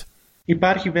government.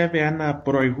 Υπάρχει βέβαια ένα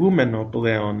προηγούμενο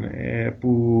πλέον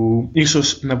που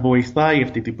ίσως να βοηθάει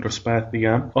αυτή την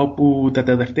προσπάθεια, όπου τα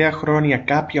τελευταία χρόνια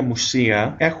κάποια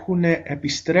μουσεία έχουν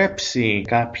επιστρέψει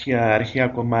κάποια αρχαία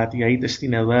κομμάτια είτε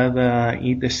στην Ελλάδα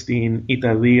είτε στην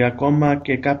Ιταλία, ακόμα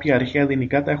και κάποια αρχαία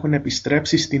ελληνικά τα έχουν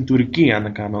επιστρέψει στην Τουρκία,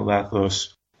 αν κάνω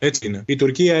λάθος. Έτσι είναι. Η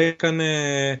Τουρκία έκανε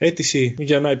αίτηση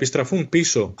για να επιστραφούν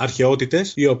πίσω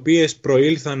αρχαιότητες οι οποίες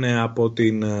προήλθαν από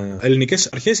την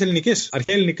αρχαία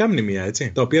ελληνικά μνημεία,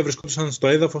 έτσι, τα οποία βρισκόντουσαν στο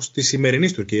έδαφος της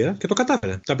σημερινής Τουρκίας και το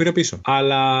κατάφερε. Τα πήρε πίσω.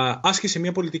 Αλλά άσκησε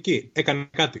μια πολιτική. Έκανε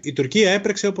κάτι. Η Τουρκία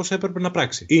έπρεξε όπως έπρεπε να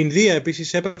πράξει. Η Ινδία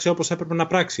επίσης έπρεξε όπως έπρεπε να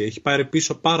πράξει. Έχει πάρει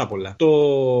πίσω πάρα πολλά.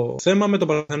 Το θέμα με τον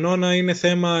Παρθενώνα είναι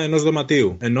θέμα ενός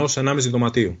δωματίου. Ενός 1,5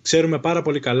 δωματίου. Ξέρουμε πάρα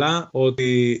πολύ καλά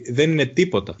ότι δεν είναι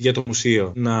τίποτα για το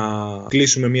μουσείο να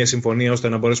κλείσουμε μια συμφωνία ώστε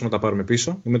να μπορέσουμε να τα πάρουμε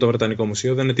πίσω με το Βρετανικό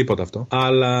Μουσείο. Δεν είναι τίποτα αυτό.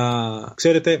 Αλλά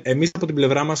ξέρετε, εμείς από την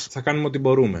πλευρά μας θα κάνουμε ό,τι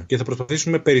μπορούμε και θα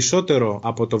προσπαθήσουμε περισσότερο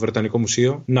από το Βρετανικό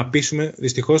Μουσείο να πείσουμε,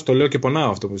 δυστυχώς το λέω και πονάω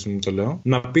αυτό που το λέω,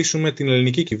 να πείσουμε την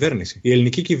ελληνική κυβέρνηση. Η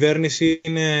ελληνική κυβέρνηση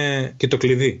είναι και το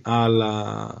κλειδί. Αλλά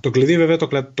το κλειδί βέβαια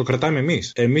το κρατάμε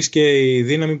εμείς. Εμείς και η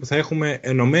δύναμη που θα έχουμε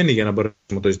ενωμένη για να μπορέσουμε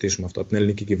να το ζητήσουμε αυτό από την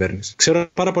ελληνική κυβέρνηση. Ξέρω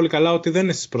πάρα πολύ καλά ότι δεν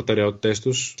είναι στις προτεραιότητες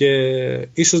τους και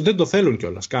ίσως δεν το θέλουν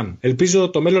κιόλας. Ελπίζω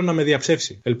το μέλλον να με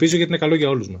διαψεύσει. Ελπίζω γιατί είναι καλό για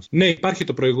όλους μας. Ναι, υπάρχει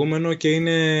το προηγούμενο και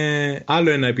είναι άλλο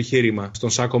ένα επιχείρημα στον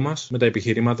σάκο μας με τα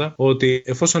επιχειρήματα, ότι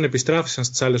εφόσον επιστράφησαν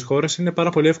στις άλλες χώρες, είναι πάρα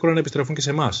πολύ εύκολο να επιστραφούν και σε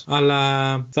εμάς. Αλλά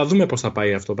θα δούμε πώς θα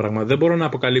πάει αυτό το πράγμα. Δεν μπορώ να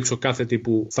αποκαλύψω κάθε τι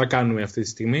που θα κάνουμε αυτή τη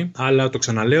στιγμή, αλλά το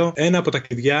ξαναλέω, ένα από τα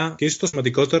κλειδιά και ίσως το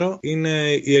σημαντικότερο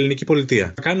είναι η ελληνική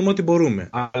πολιτεία. Θα κάνουμε ό,τι μπορούμε.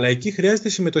 Αλλά εκεί χρειάζεται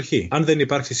συμμετοχή. Αν δεν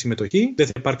υπάρξει συμμετοχή, δεν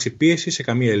θα υπάρξει πίεση σε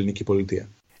καμία ελληνική πολιτεία.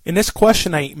 In this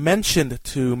question, I mentioned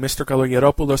to Mr.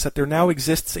 Kalogeropoulos that there now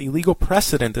exists a legal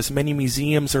precedent, as many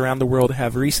museums around the world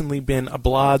have recently been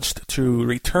obliged to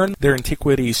return their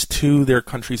antiquities to their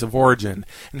countries of origin.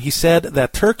 And he said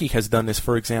that Turkey has done this,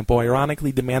 for example,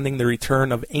 ironically demanding the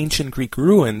return of ancient Greek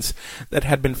ruins that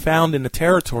had been found in the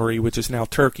territory which is now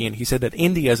Turkey. And he said that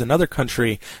India is another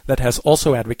country that has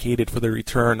also advocated for the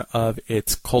return of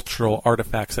its cultural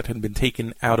artifacts that had been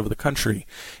taken out of the country.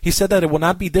 He said that it will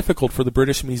not be difficult for the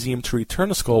British Museum to return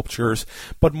the sculptures,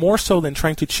 but more so than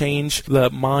trying to change the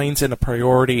minds and the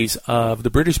priorities of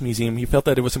the British Museum, he felt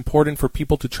that it was important for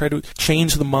people to try to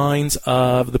change the minds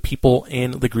of the people in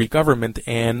the Greek government,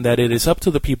 and that it is up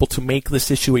to the people to make this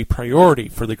issue a priority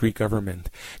for the Greek government.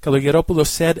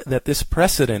 Kalogeropoulos said that this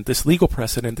precedent, this legal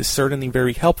precedent, is certainly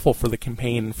very helpful for the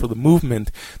campaign and for the movement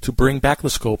to bring back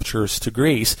the sculptures to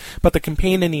Greece, but the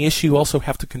campaign and the issue also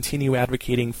have to continue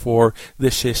advocating for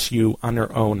this issue on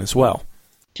their own as well.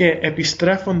 Και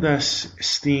επιστρέφοντας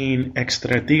στην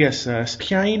εκστρατεία σας,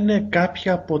 ποια είναι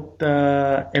κάποια από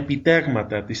τα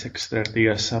επιτέγματα της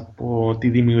εκστρατείας από τη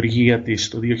δημιουργία της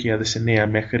το 2009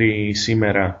 μέχρι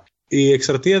σήμερα? Η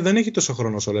εκστρατεία δεν έχει τόσο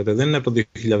χρόνο όσο λέτε, δεν είναι από το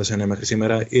 2009 μέχρι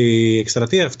σήμερα. Η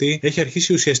εκστρατεία αυτή έχει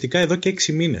αρχίσει ουσιαστικά εδώ και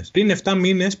 6 μήνες. Πριν 7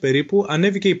 μήνες περίπου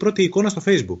ανέβηκε η πρώτη εικόνα στο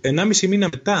Facebook. 1,5 μήνα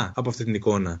μετά από αυτή την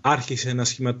εικόνα άρχισε να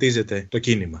σχηματίζεται το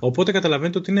κίνημα. Οπότε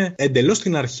καταλαβαίνετε ότι είναι εντελώς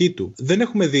στην αρχή του. Δεν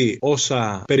έχουμε δει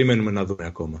όσα περιμένουμε να δούμε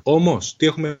ακόμα. Όμως, τι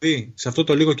έχουμε δει σε αυτό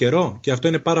το λίγο καιρό, και αυτό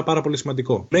είναι πάρα πολύ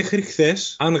σημαντικό. Μέχρι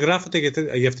χθες, αν γράφετε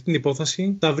για αυτή την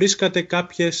υπόθεση, θα βρίσκατε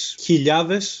κάποιες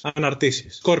χιλιάδες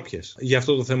αναρτήσεις, σκόρπιες για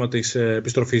αυτό το θέμα της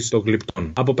επιστροφής των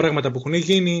γλυπτών. Από πράγματα που έχουν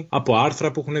γίνει, από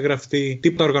άρθρα που έχουν γραφτεί,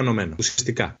 τίποτα οργανωμένο.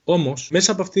 Ουσιαστικά. Όμως,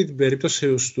 μέσα από αυτή την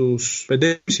περίπτωση, στους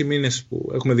 5,5 μήνες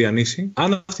που έχουμε διανύσει,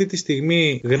 αν αυτή τη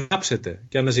στιγμή γράψετε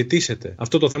και αναζητήσετε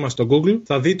αυτό το θέμα στο Google,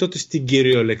 θα δείτε ότι στην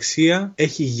κυριολεξία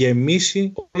έχει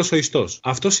γεμίσει όλος ο ιστός.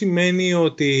 Αυτό σημαίνει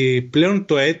ότι πλέον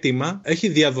το αίτημα έχει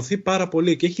διαδοθεί πάρα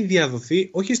πολύ και έχει διαδοθεί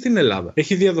όχι στην Ελλάδα.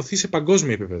 Έχει διαδοθεί σε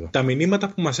παγκόσμιο επίπεδο. Τα μηνύματα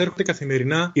που μας έρχονται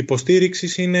καθημερινά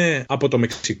υποστήριξης είναι από το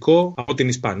Μεξικό, από την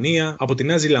Ισπανία, από τη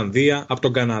Νέα Ζηλανδία, από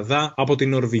τον Καναδά, από την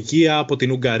Νορβηγία, από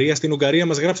την Ουγγαρία. Στην Ουγγαρία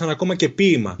μας γράψαν ακόμα και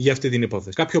ποίημα για αυτή την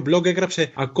υπόθεση. Κάποιο blog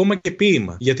έγραψε ακόμα και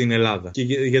ποίημα για την Ελλάδα και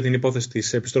για την υπόθεση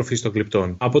της επιστροφής των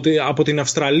γλυπτών. Από την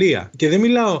Αυστραλία. Και δεν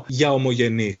μιλάω για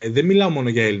ομογενείς, δεν μιλάω μόνο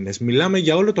για Έλληνες. Μιλάμε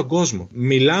για όλο τον κόσμο.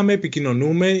 Μιλάμε,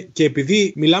 επικοινωνούμε, και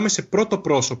επειδή μιλάμε σε πρώτο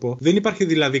πρόσωπο, δεν υπάρχει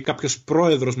δηλαδή κάποιος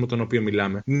πρόεδρος με τον οποίο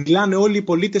μιλάμε. Μιλάνε όλοι οι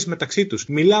πολίτες μεταξύ τους.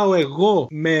 Μιλάω εγώ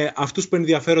με αυτούς που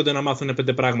ενδιαφέρονται να μάθουν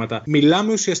 5 πράγματα.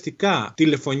 Μιλάμε ουσιαστικά,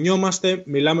 τηλεφωνιόμαστε,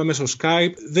 μιλάμε μέσω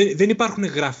Skype. Δεν υπάρχουν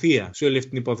γραφεία σε όλη αυτή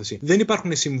την υπόθεση. Δεν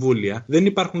υπάρχουν συμβούλια, δεν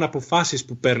υπάρχουν αποφάσεις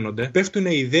που παίρνονται. Πέφτουν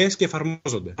ιδέες και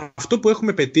εφαρμόζονται. Αυτό που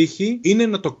έχουμε πετύχει είναι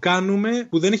να το κάνουμε,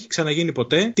 που δεν έχει ξαναγίνει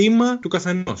ποτέ, τίμα του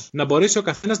καθενός. Να μπορέσει ο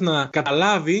καθένας να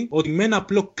καταλάβει ότι με ένα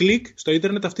απλό κλικ στο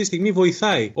ίντερνετ αυτή τη στιγμή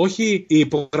βοηθάει. Όχι η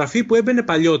υπογραφή που έμπαινε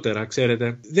παλιότερα,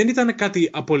 ξέρετε. Δεν ήταν κάτι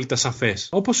απόλυτα σαφές.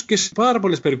 Όπως και σε πάρα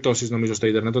πολλές περιπτώσεις, νομίζω, στο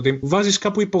ίντερνετ, ότι βάζεις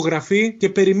κάπου υπογραφή και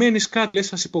περιμένεις κάτι. Λες,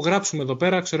 σας υπογράψουμε εδώ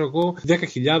πέρα, ξέρω εγώ,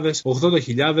 10.000,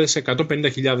 80.000,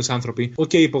 150.000 άνθρωποι.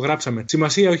 Οκ, υπογράψαμε.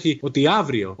 Σημασία όχι ότι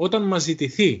αύριο, όταν μας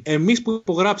ζητηθεί, εμείς που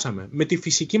υπογράψαμε, με τη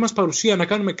φυσική μας παρουσία να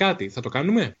κάνουμε κάτι, θα το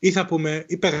κάνουμε, ή θα πούμε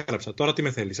υπέγραψα, τώρα τι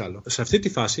με θέλεις άλλο? Σε αυτή τη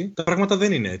φάση τα πράγματα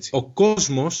δεν είναι έτσι. Ο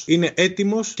κόσμος είναι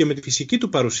έτοιμος και με τη φυσική του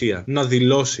παρουσία να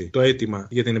δηλώσει το αίτημα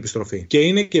για την επιστροφή. Και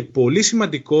είναι και πολύ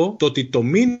σημαντικό το ότι το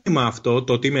μήνυμα αυτό,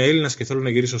 το ότι είμαι Έλληνας και θέλω να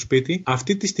γυρίσω σπίτι,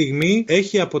 αυτή τη στιγμή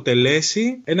έχει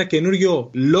αποτελέσει ένα καινούριο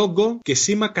λόγο και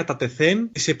σήμα κατά τεθέν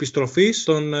της επιστροφής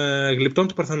των γλυπτών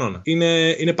του Παρθενώνα.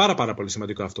 Είναι πάρα πολύ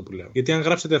σημαντικό αυτό που λέω. Γιατί αν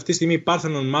γράψετε αυτή τη στιγμή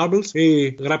Parthenon Marbles ή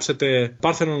γράψετε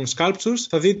Parthenon Sculptures,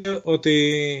 θα δείτε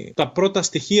ότι τα πρώτα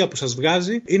στοιχεία που σας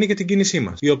βγάζει είναι και την κίνησή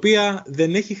μας, η οποία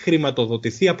δεν έχει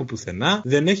χρηματοδοτηθεί από πουθενά,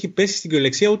 δεν έχει πέσει στην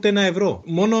κυριολεξία ούτε 1 ευρώ.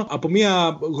 Μόνο από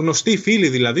μια γνωστή φίλη,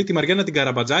 δηλαδή τη Μαριάννα την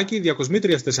Καραμπατζάκη,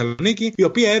 διακοσμήτρια στη Θεσσαλονίκη, η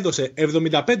οποία έδωσε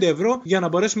 75 ευρώ για να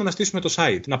μπορέσουμε να στήσουμε το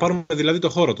site. Να πάρουμε δηλαδή το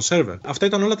χώρο, το server. Αυτά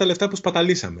ήταν όλα τα λεφτά που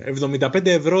σπαταλήσαμε. 75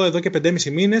 ευρώ εδώ και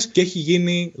 5,5 μήνες και έχει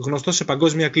γίνει γνωστό σε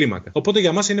παγκόσμια κλίμακα. Οπότε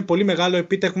για μας είναι πολύ μεγάλο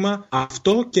επίτευγμα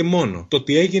αυτό και μόνο. Το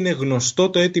ότι έγινε γνωστό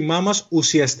το αίτημά μας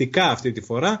ουσιαστικά αυτή τη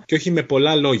φορά και όχι με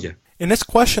πολλά λόγια. In this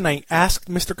question, I asked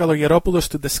Mr. Kalogeropoulos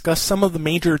to discuss some of the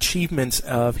major achievements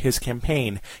of his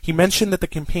campaign. He mentioned that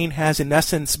the campaign has, in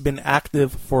essence, been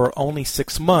active for only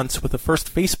 6 months, with the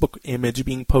first Facebook image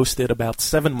being posted about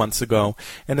 7 months ago.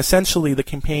 And essentially,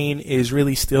 the campaign is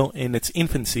really still in its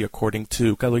infancy, according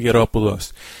to Kalogeropoulos.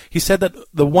 He said that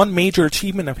the one major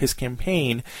achievement of his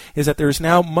campaign is that there is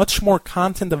now much more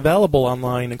content available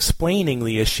online explaining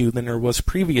the issue than there was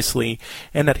previously,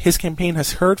 and that his campaign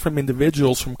has heard from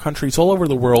individuals from countries all over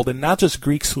the world, and not just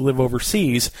Greeks who live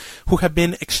overseas, who have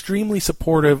been extremely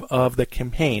supportive of the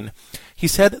campaign. He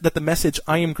said that the message,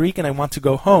 "I am Greek and I want to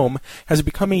go home," has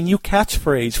become a new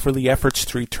catchphrase for the efforts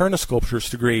to return the sculptures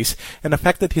to Greece, and the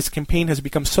fact that his campaign has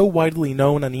become so widely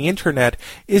known on the internet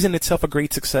is in itself a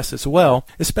great success as well,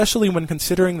 especially when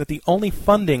considering that the only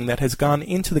funding that has gone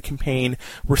into the campaign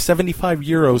were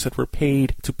 €75 that were paid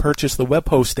to purchase the web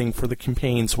hosting for the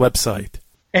campaign's website.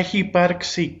 Έχει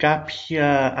υπάρξει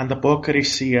κάποια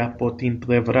ανταπόκριση από την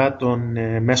πλευρά των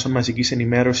μέσων μαζικής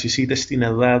ενημέρωσης είτε στην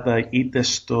Ελλάδα είτε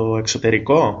στο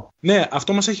εξωτερικό? Ναι,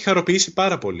 αυτό μας έχει χαροποιήσει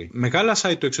πάρα πολύ. Μεγάλα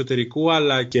site του εξωτερικού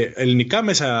αλλά και ελληνικά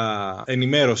μέσα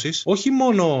ενημέρωσης, όχι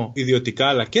μόνο ιδιωτικά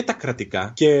αλλά και τα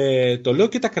κρατικά. Και το λέω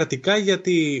και τα κρατικά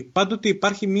γιατί πάντοτε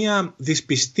υπάρχει μια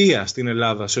δυσπιστία στην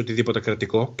Ελλάδα σε οτιδήποτε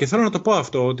κρατικό. Και θέλω να το πω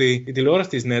αυτό, ότι η τηλεόραση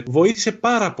της ΝΕΤ βοήθησε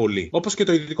πάρα πολύ. Όπως και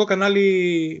το ιδιωτικό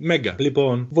κανάλι Μέγκα.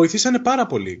 Λοιπόν, βοηθήσανε πάρα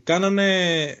πολύ. Κάνανε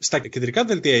στα κεντρικά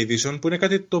δελτία ειδήσεων, που είναι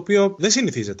κάτι το οποίο δεν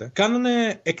συνηθίζεται,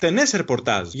 κάνανε εκτενές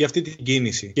ρεπορτάζ για αυτή την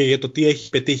κίνηση και για το τι έχει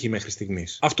πετύχει μέχρι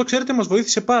στιγμής. Αυτό, ξέρετε, μας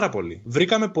βοήθησε πάρα πολύ.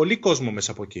 Βρήκαμε πολύ κόσμο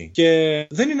μέσα από εκεί. Και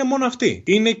δεν είναι μόνο αυτοί.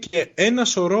 Είναι και ένα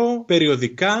σωρό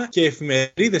περιοδικά και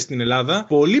εφημερίδες στην Ελλάδα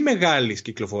πολύ μεγάλης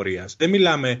κυκλοφορίας. Δεν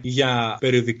μιλάμε για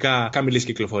περιοδικά χαμηλής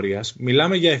κυκλοφορίας.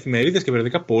 Μιλάμε για εφημερίδες και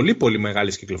περιοδικά πολύ πολύ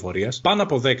μεγάλης κυκλοφορίας. Πάνω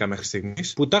από 10 μέχρι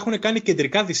στιγμής. Που τα έχουν κάνει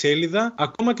κεντρικά δισέλιδα,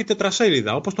 ακόμα και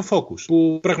τετρασέλιδα, όπως το Focus.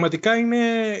 Που πραγματικά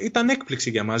ήταν έκπληξη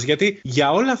για μας. Γιατί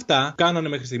για όλα αυτά κάνανε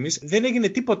μέχρι στιγμής δεν έγινε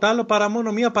τίποτα άλλο παρά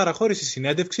μόνο μια παραχώρηση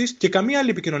συνέντευξης και καμία άλλη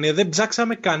επικοινωνία. Δεν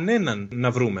ψάξαμε κανέναν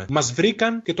να βρούμε. Μας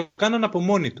βρήκαν και το κάναν από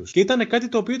μόνοι τους. Και ήταν κάτι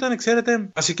το οποίο ήταν, ξέρετε,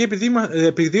 βασική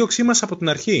επιδίωξή μας από την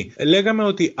αρχή. Λέγαμε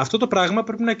ότι αυτό το πράγμα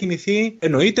πρέπει να κινηθεί,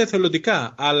 εννοείται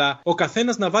εθελοντικά, αλλά ο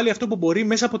καθένας να βάλει αυτό που μπορεί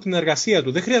μέσα από την εργασία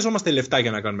του. Δεν χρειαζόμαστε λεφτά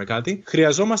για να κάνουμε κάτι.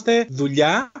 Χρειαζόμαστε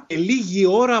δουλειά και λίγη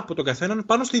ώρα από τον καθέναν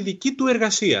πάνω στη δική του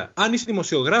εργασία. Αν είσαι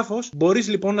δημοσιογράφος, μπορείς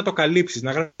λοιπόν να το καλύψεις,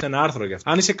 να γράψεις ένα άρθρο για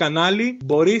αυτό. Αν είσαι κανάλι,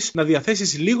 μπορείς να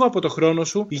διαθέσεις λίγο από το χρόνο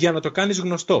σου για να το κάνεις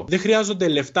γνωστό. Δεν χρειάζονται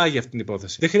λεφτά για αυτή την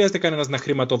υπόθεση. Δεν χρειάζεται κανένας να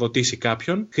χρηματοδοτήσει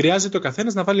κάποιον. Χρειάζεται ο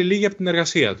καθένας να βάλει λίγη από την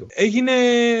εργασία του. Έγινε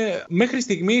μέχρι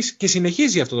στιγμής και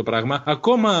συνεχίζει αυτό το πράγμα.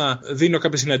 Ακόμα δίνω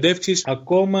κάποιες συνεντεύξεις,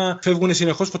 ακόμα φεύγουν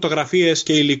συνεχώς φωτογραφίες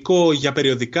και υλικό για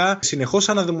περιοδικά, συνεχώς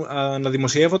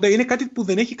αναδημοσιεύονται. Είναι κάτι που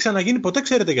δεν έχει ξαναγίνει ποτέ,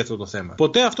 ξέρετε, για αυτό το θέμα.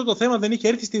 Ποτέ αυτό το θέμα δεν είχε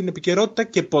έρθει στην επικαιρότητα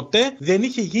και ποτέ δεν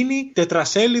είχε γίνει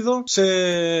τετρασέλιδο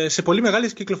σε πολύ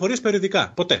μεγάλες κυκλοφορίες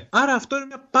περιοδικά. Ποτέ. Άρα αυτό είναι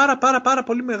μια πάρα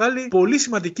πολύ μεγάλη, πολύ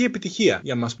σημαντική επιτυχία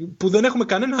για μας, που δεν έχουμε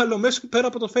κανένα άλλο μέσο πέρα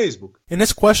από το Facebook. In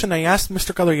this question, I asked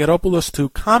Mr. Kalogeropoulos to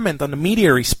comment on the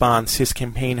media response his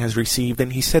campaign has received,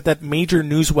 and he said that major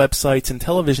news websites and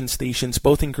television stations,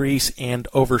 both in Greece and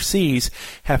overseas,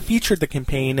 have featured the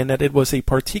campaign, and that it was a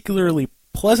particularly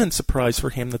pleasant surprise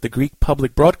for him that the Greek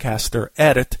public broadcaster,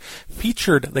 ERT,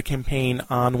 featured the campaign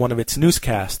on one of its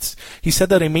newscasts. He said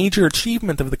that a major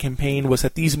achievement of the campaign was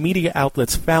that these media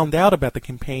outlets found out about the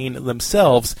campaign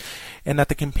themselves, and that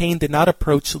the campaign did not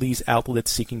approach these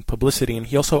outlets seeking publicity. And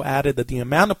he also added that the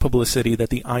amount of publicity that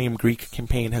the I Am Greek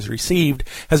campaign has received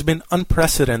has been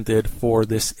unprecedented for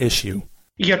this issue.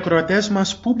 Οι ακροατές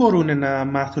μας πού μπορούν να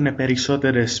μάθουν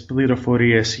περισσότερες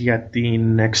πληροφορίες για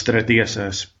την εκστρατεία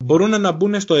σας? Μπορούν να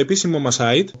μπουν στο επίσημο μας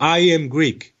site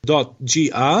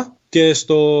iamgreek.gr και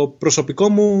στο προσωπικό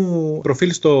μου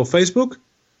προφίλ στο Facebook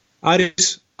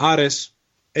Άρες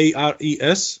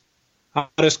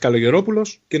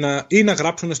Καλογερόπουλος ή να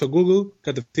γράψουν στο Google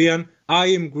κατευθείαν I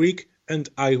am Greek and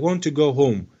I want to go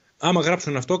home. Άμα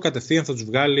γράψουν αυτό, κατευθείαν θα τους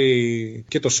βγάλει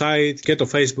και το site και το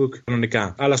Facebook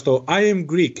κανονικά. Αλλά στο I am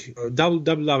Greek,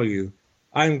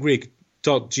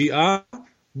 www.iamgreek.gr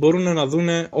μπορούν να δουν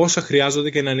όσα χρειάζονται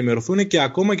και να ενημερωθούν και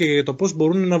ακόμα και για το πώς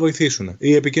μπορούν να βοηθήσουν.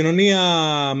 Η επικοινωνία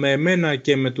με εμένα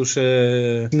και με τους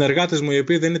συνεργάτες μου, οι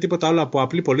οποίοι δεν είναι τίποτα άλλο από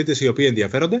απλοί πολίτες οι οποίοι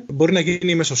ενδιαφέρονται, μπορεί να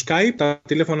γίνει μέσω Skype. Τα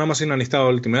τηλέφωνά μας είναι ανοιχτά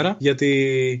όλη τη μέρα,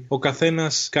 γιατί ο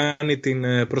καθένας κάνει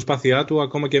την προσπάθειά του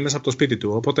ακόμα και μέσα από το σπίτι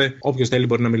του. Οπότε όποιος θέλει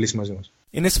μπορεί να μιλήσει μαζί μας.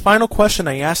 In his final question,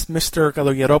 I asked Mr.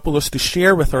 Kalogeropoulos to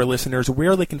share with our listeners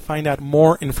where they can find out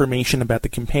more information about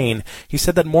the campaign. He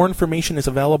said that more information is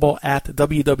available at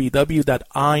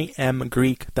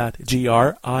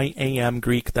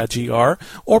www.iamgreek.gr,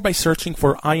 or by searching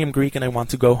for I Am Greek and I Want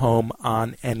to Go Home on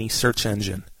any search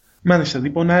engine. Μάλιστα,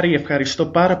 λοιπόν, Άρη, ευχαριστώ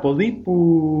πάρα πολύ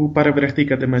που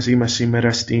παρευρεθήκατε μαζί μας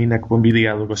σήμερα στην εκπομπή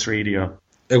Διάλογος Radio.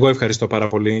 Εγώ ευχαριστώ πάρα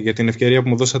πολύ για την ευκαιρία που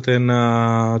μου δώσατε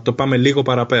να το πάμε λίγο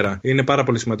παραπέρα. Είναι πάρα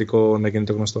πολύ σημαντικό να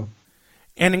γίνεται γνωστό.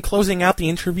 And in closing out the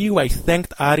interview, I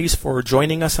thanked Aris for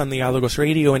joining us on Dialogos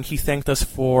Radio, and he thanked us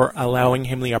for allowing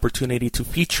him the opportunity to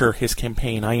feature his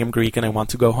campaign, I Am Greek and I Want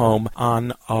to Go Home,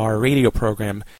 on our radio program.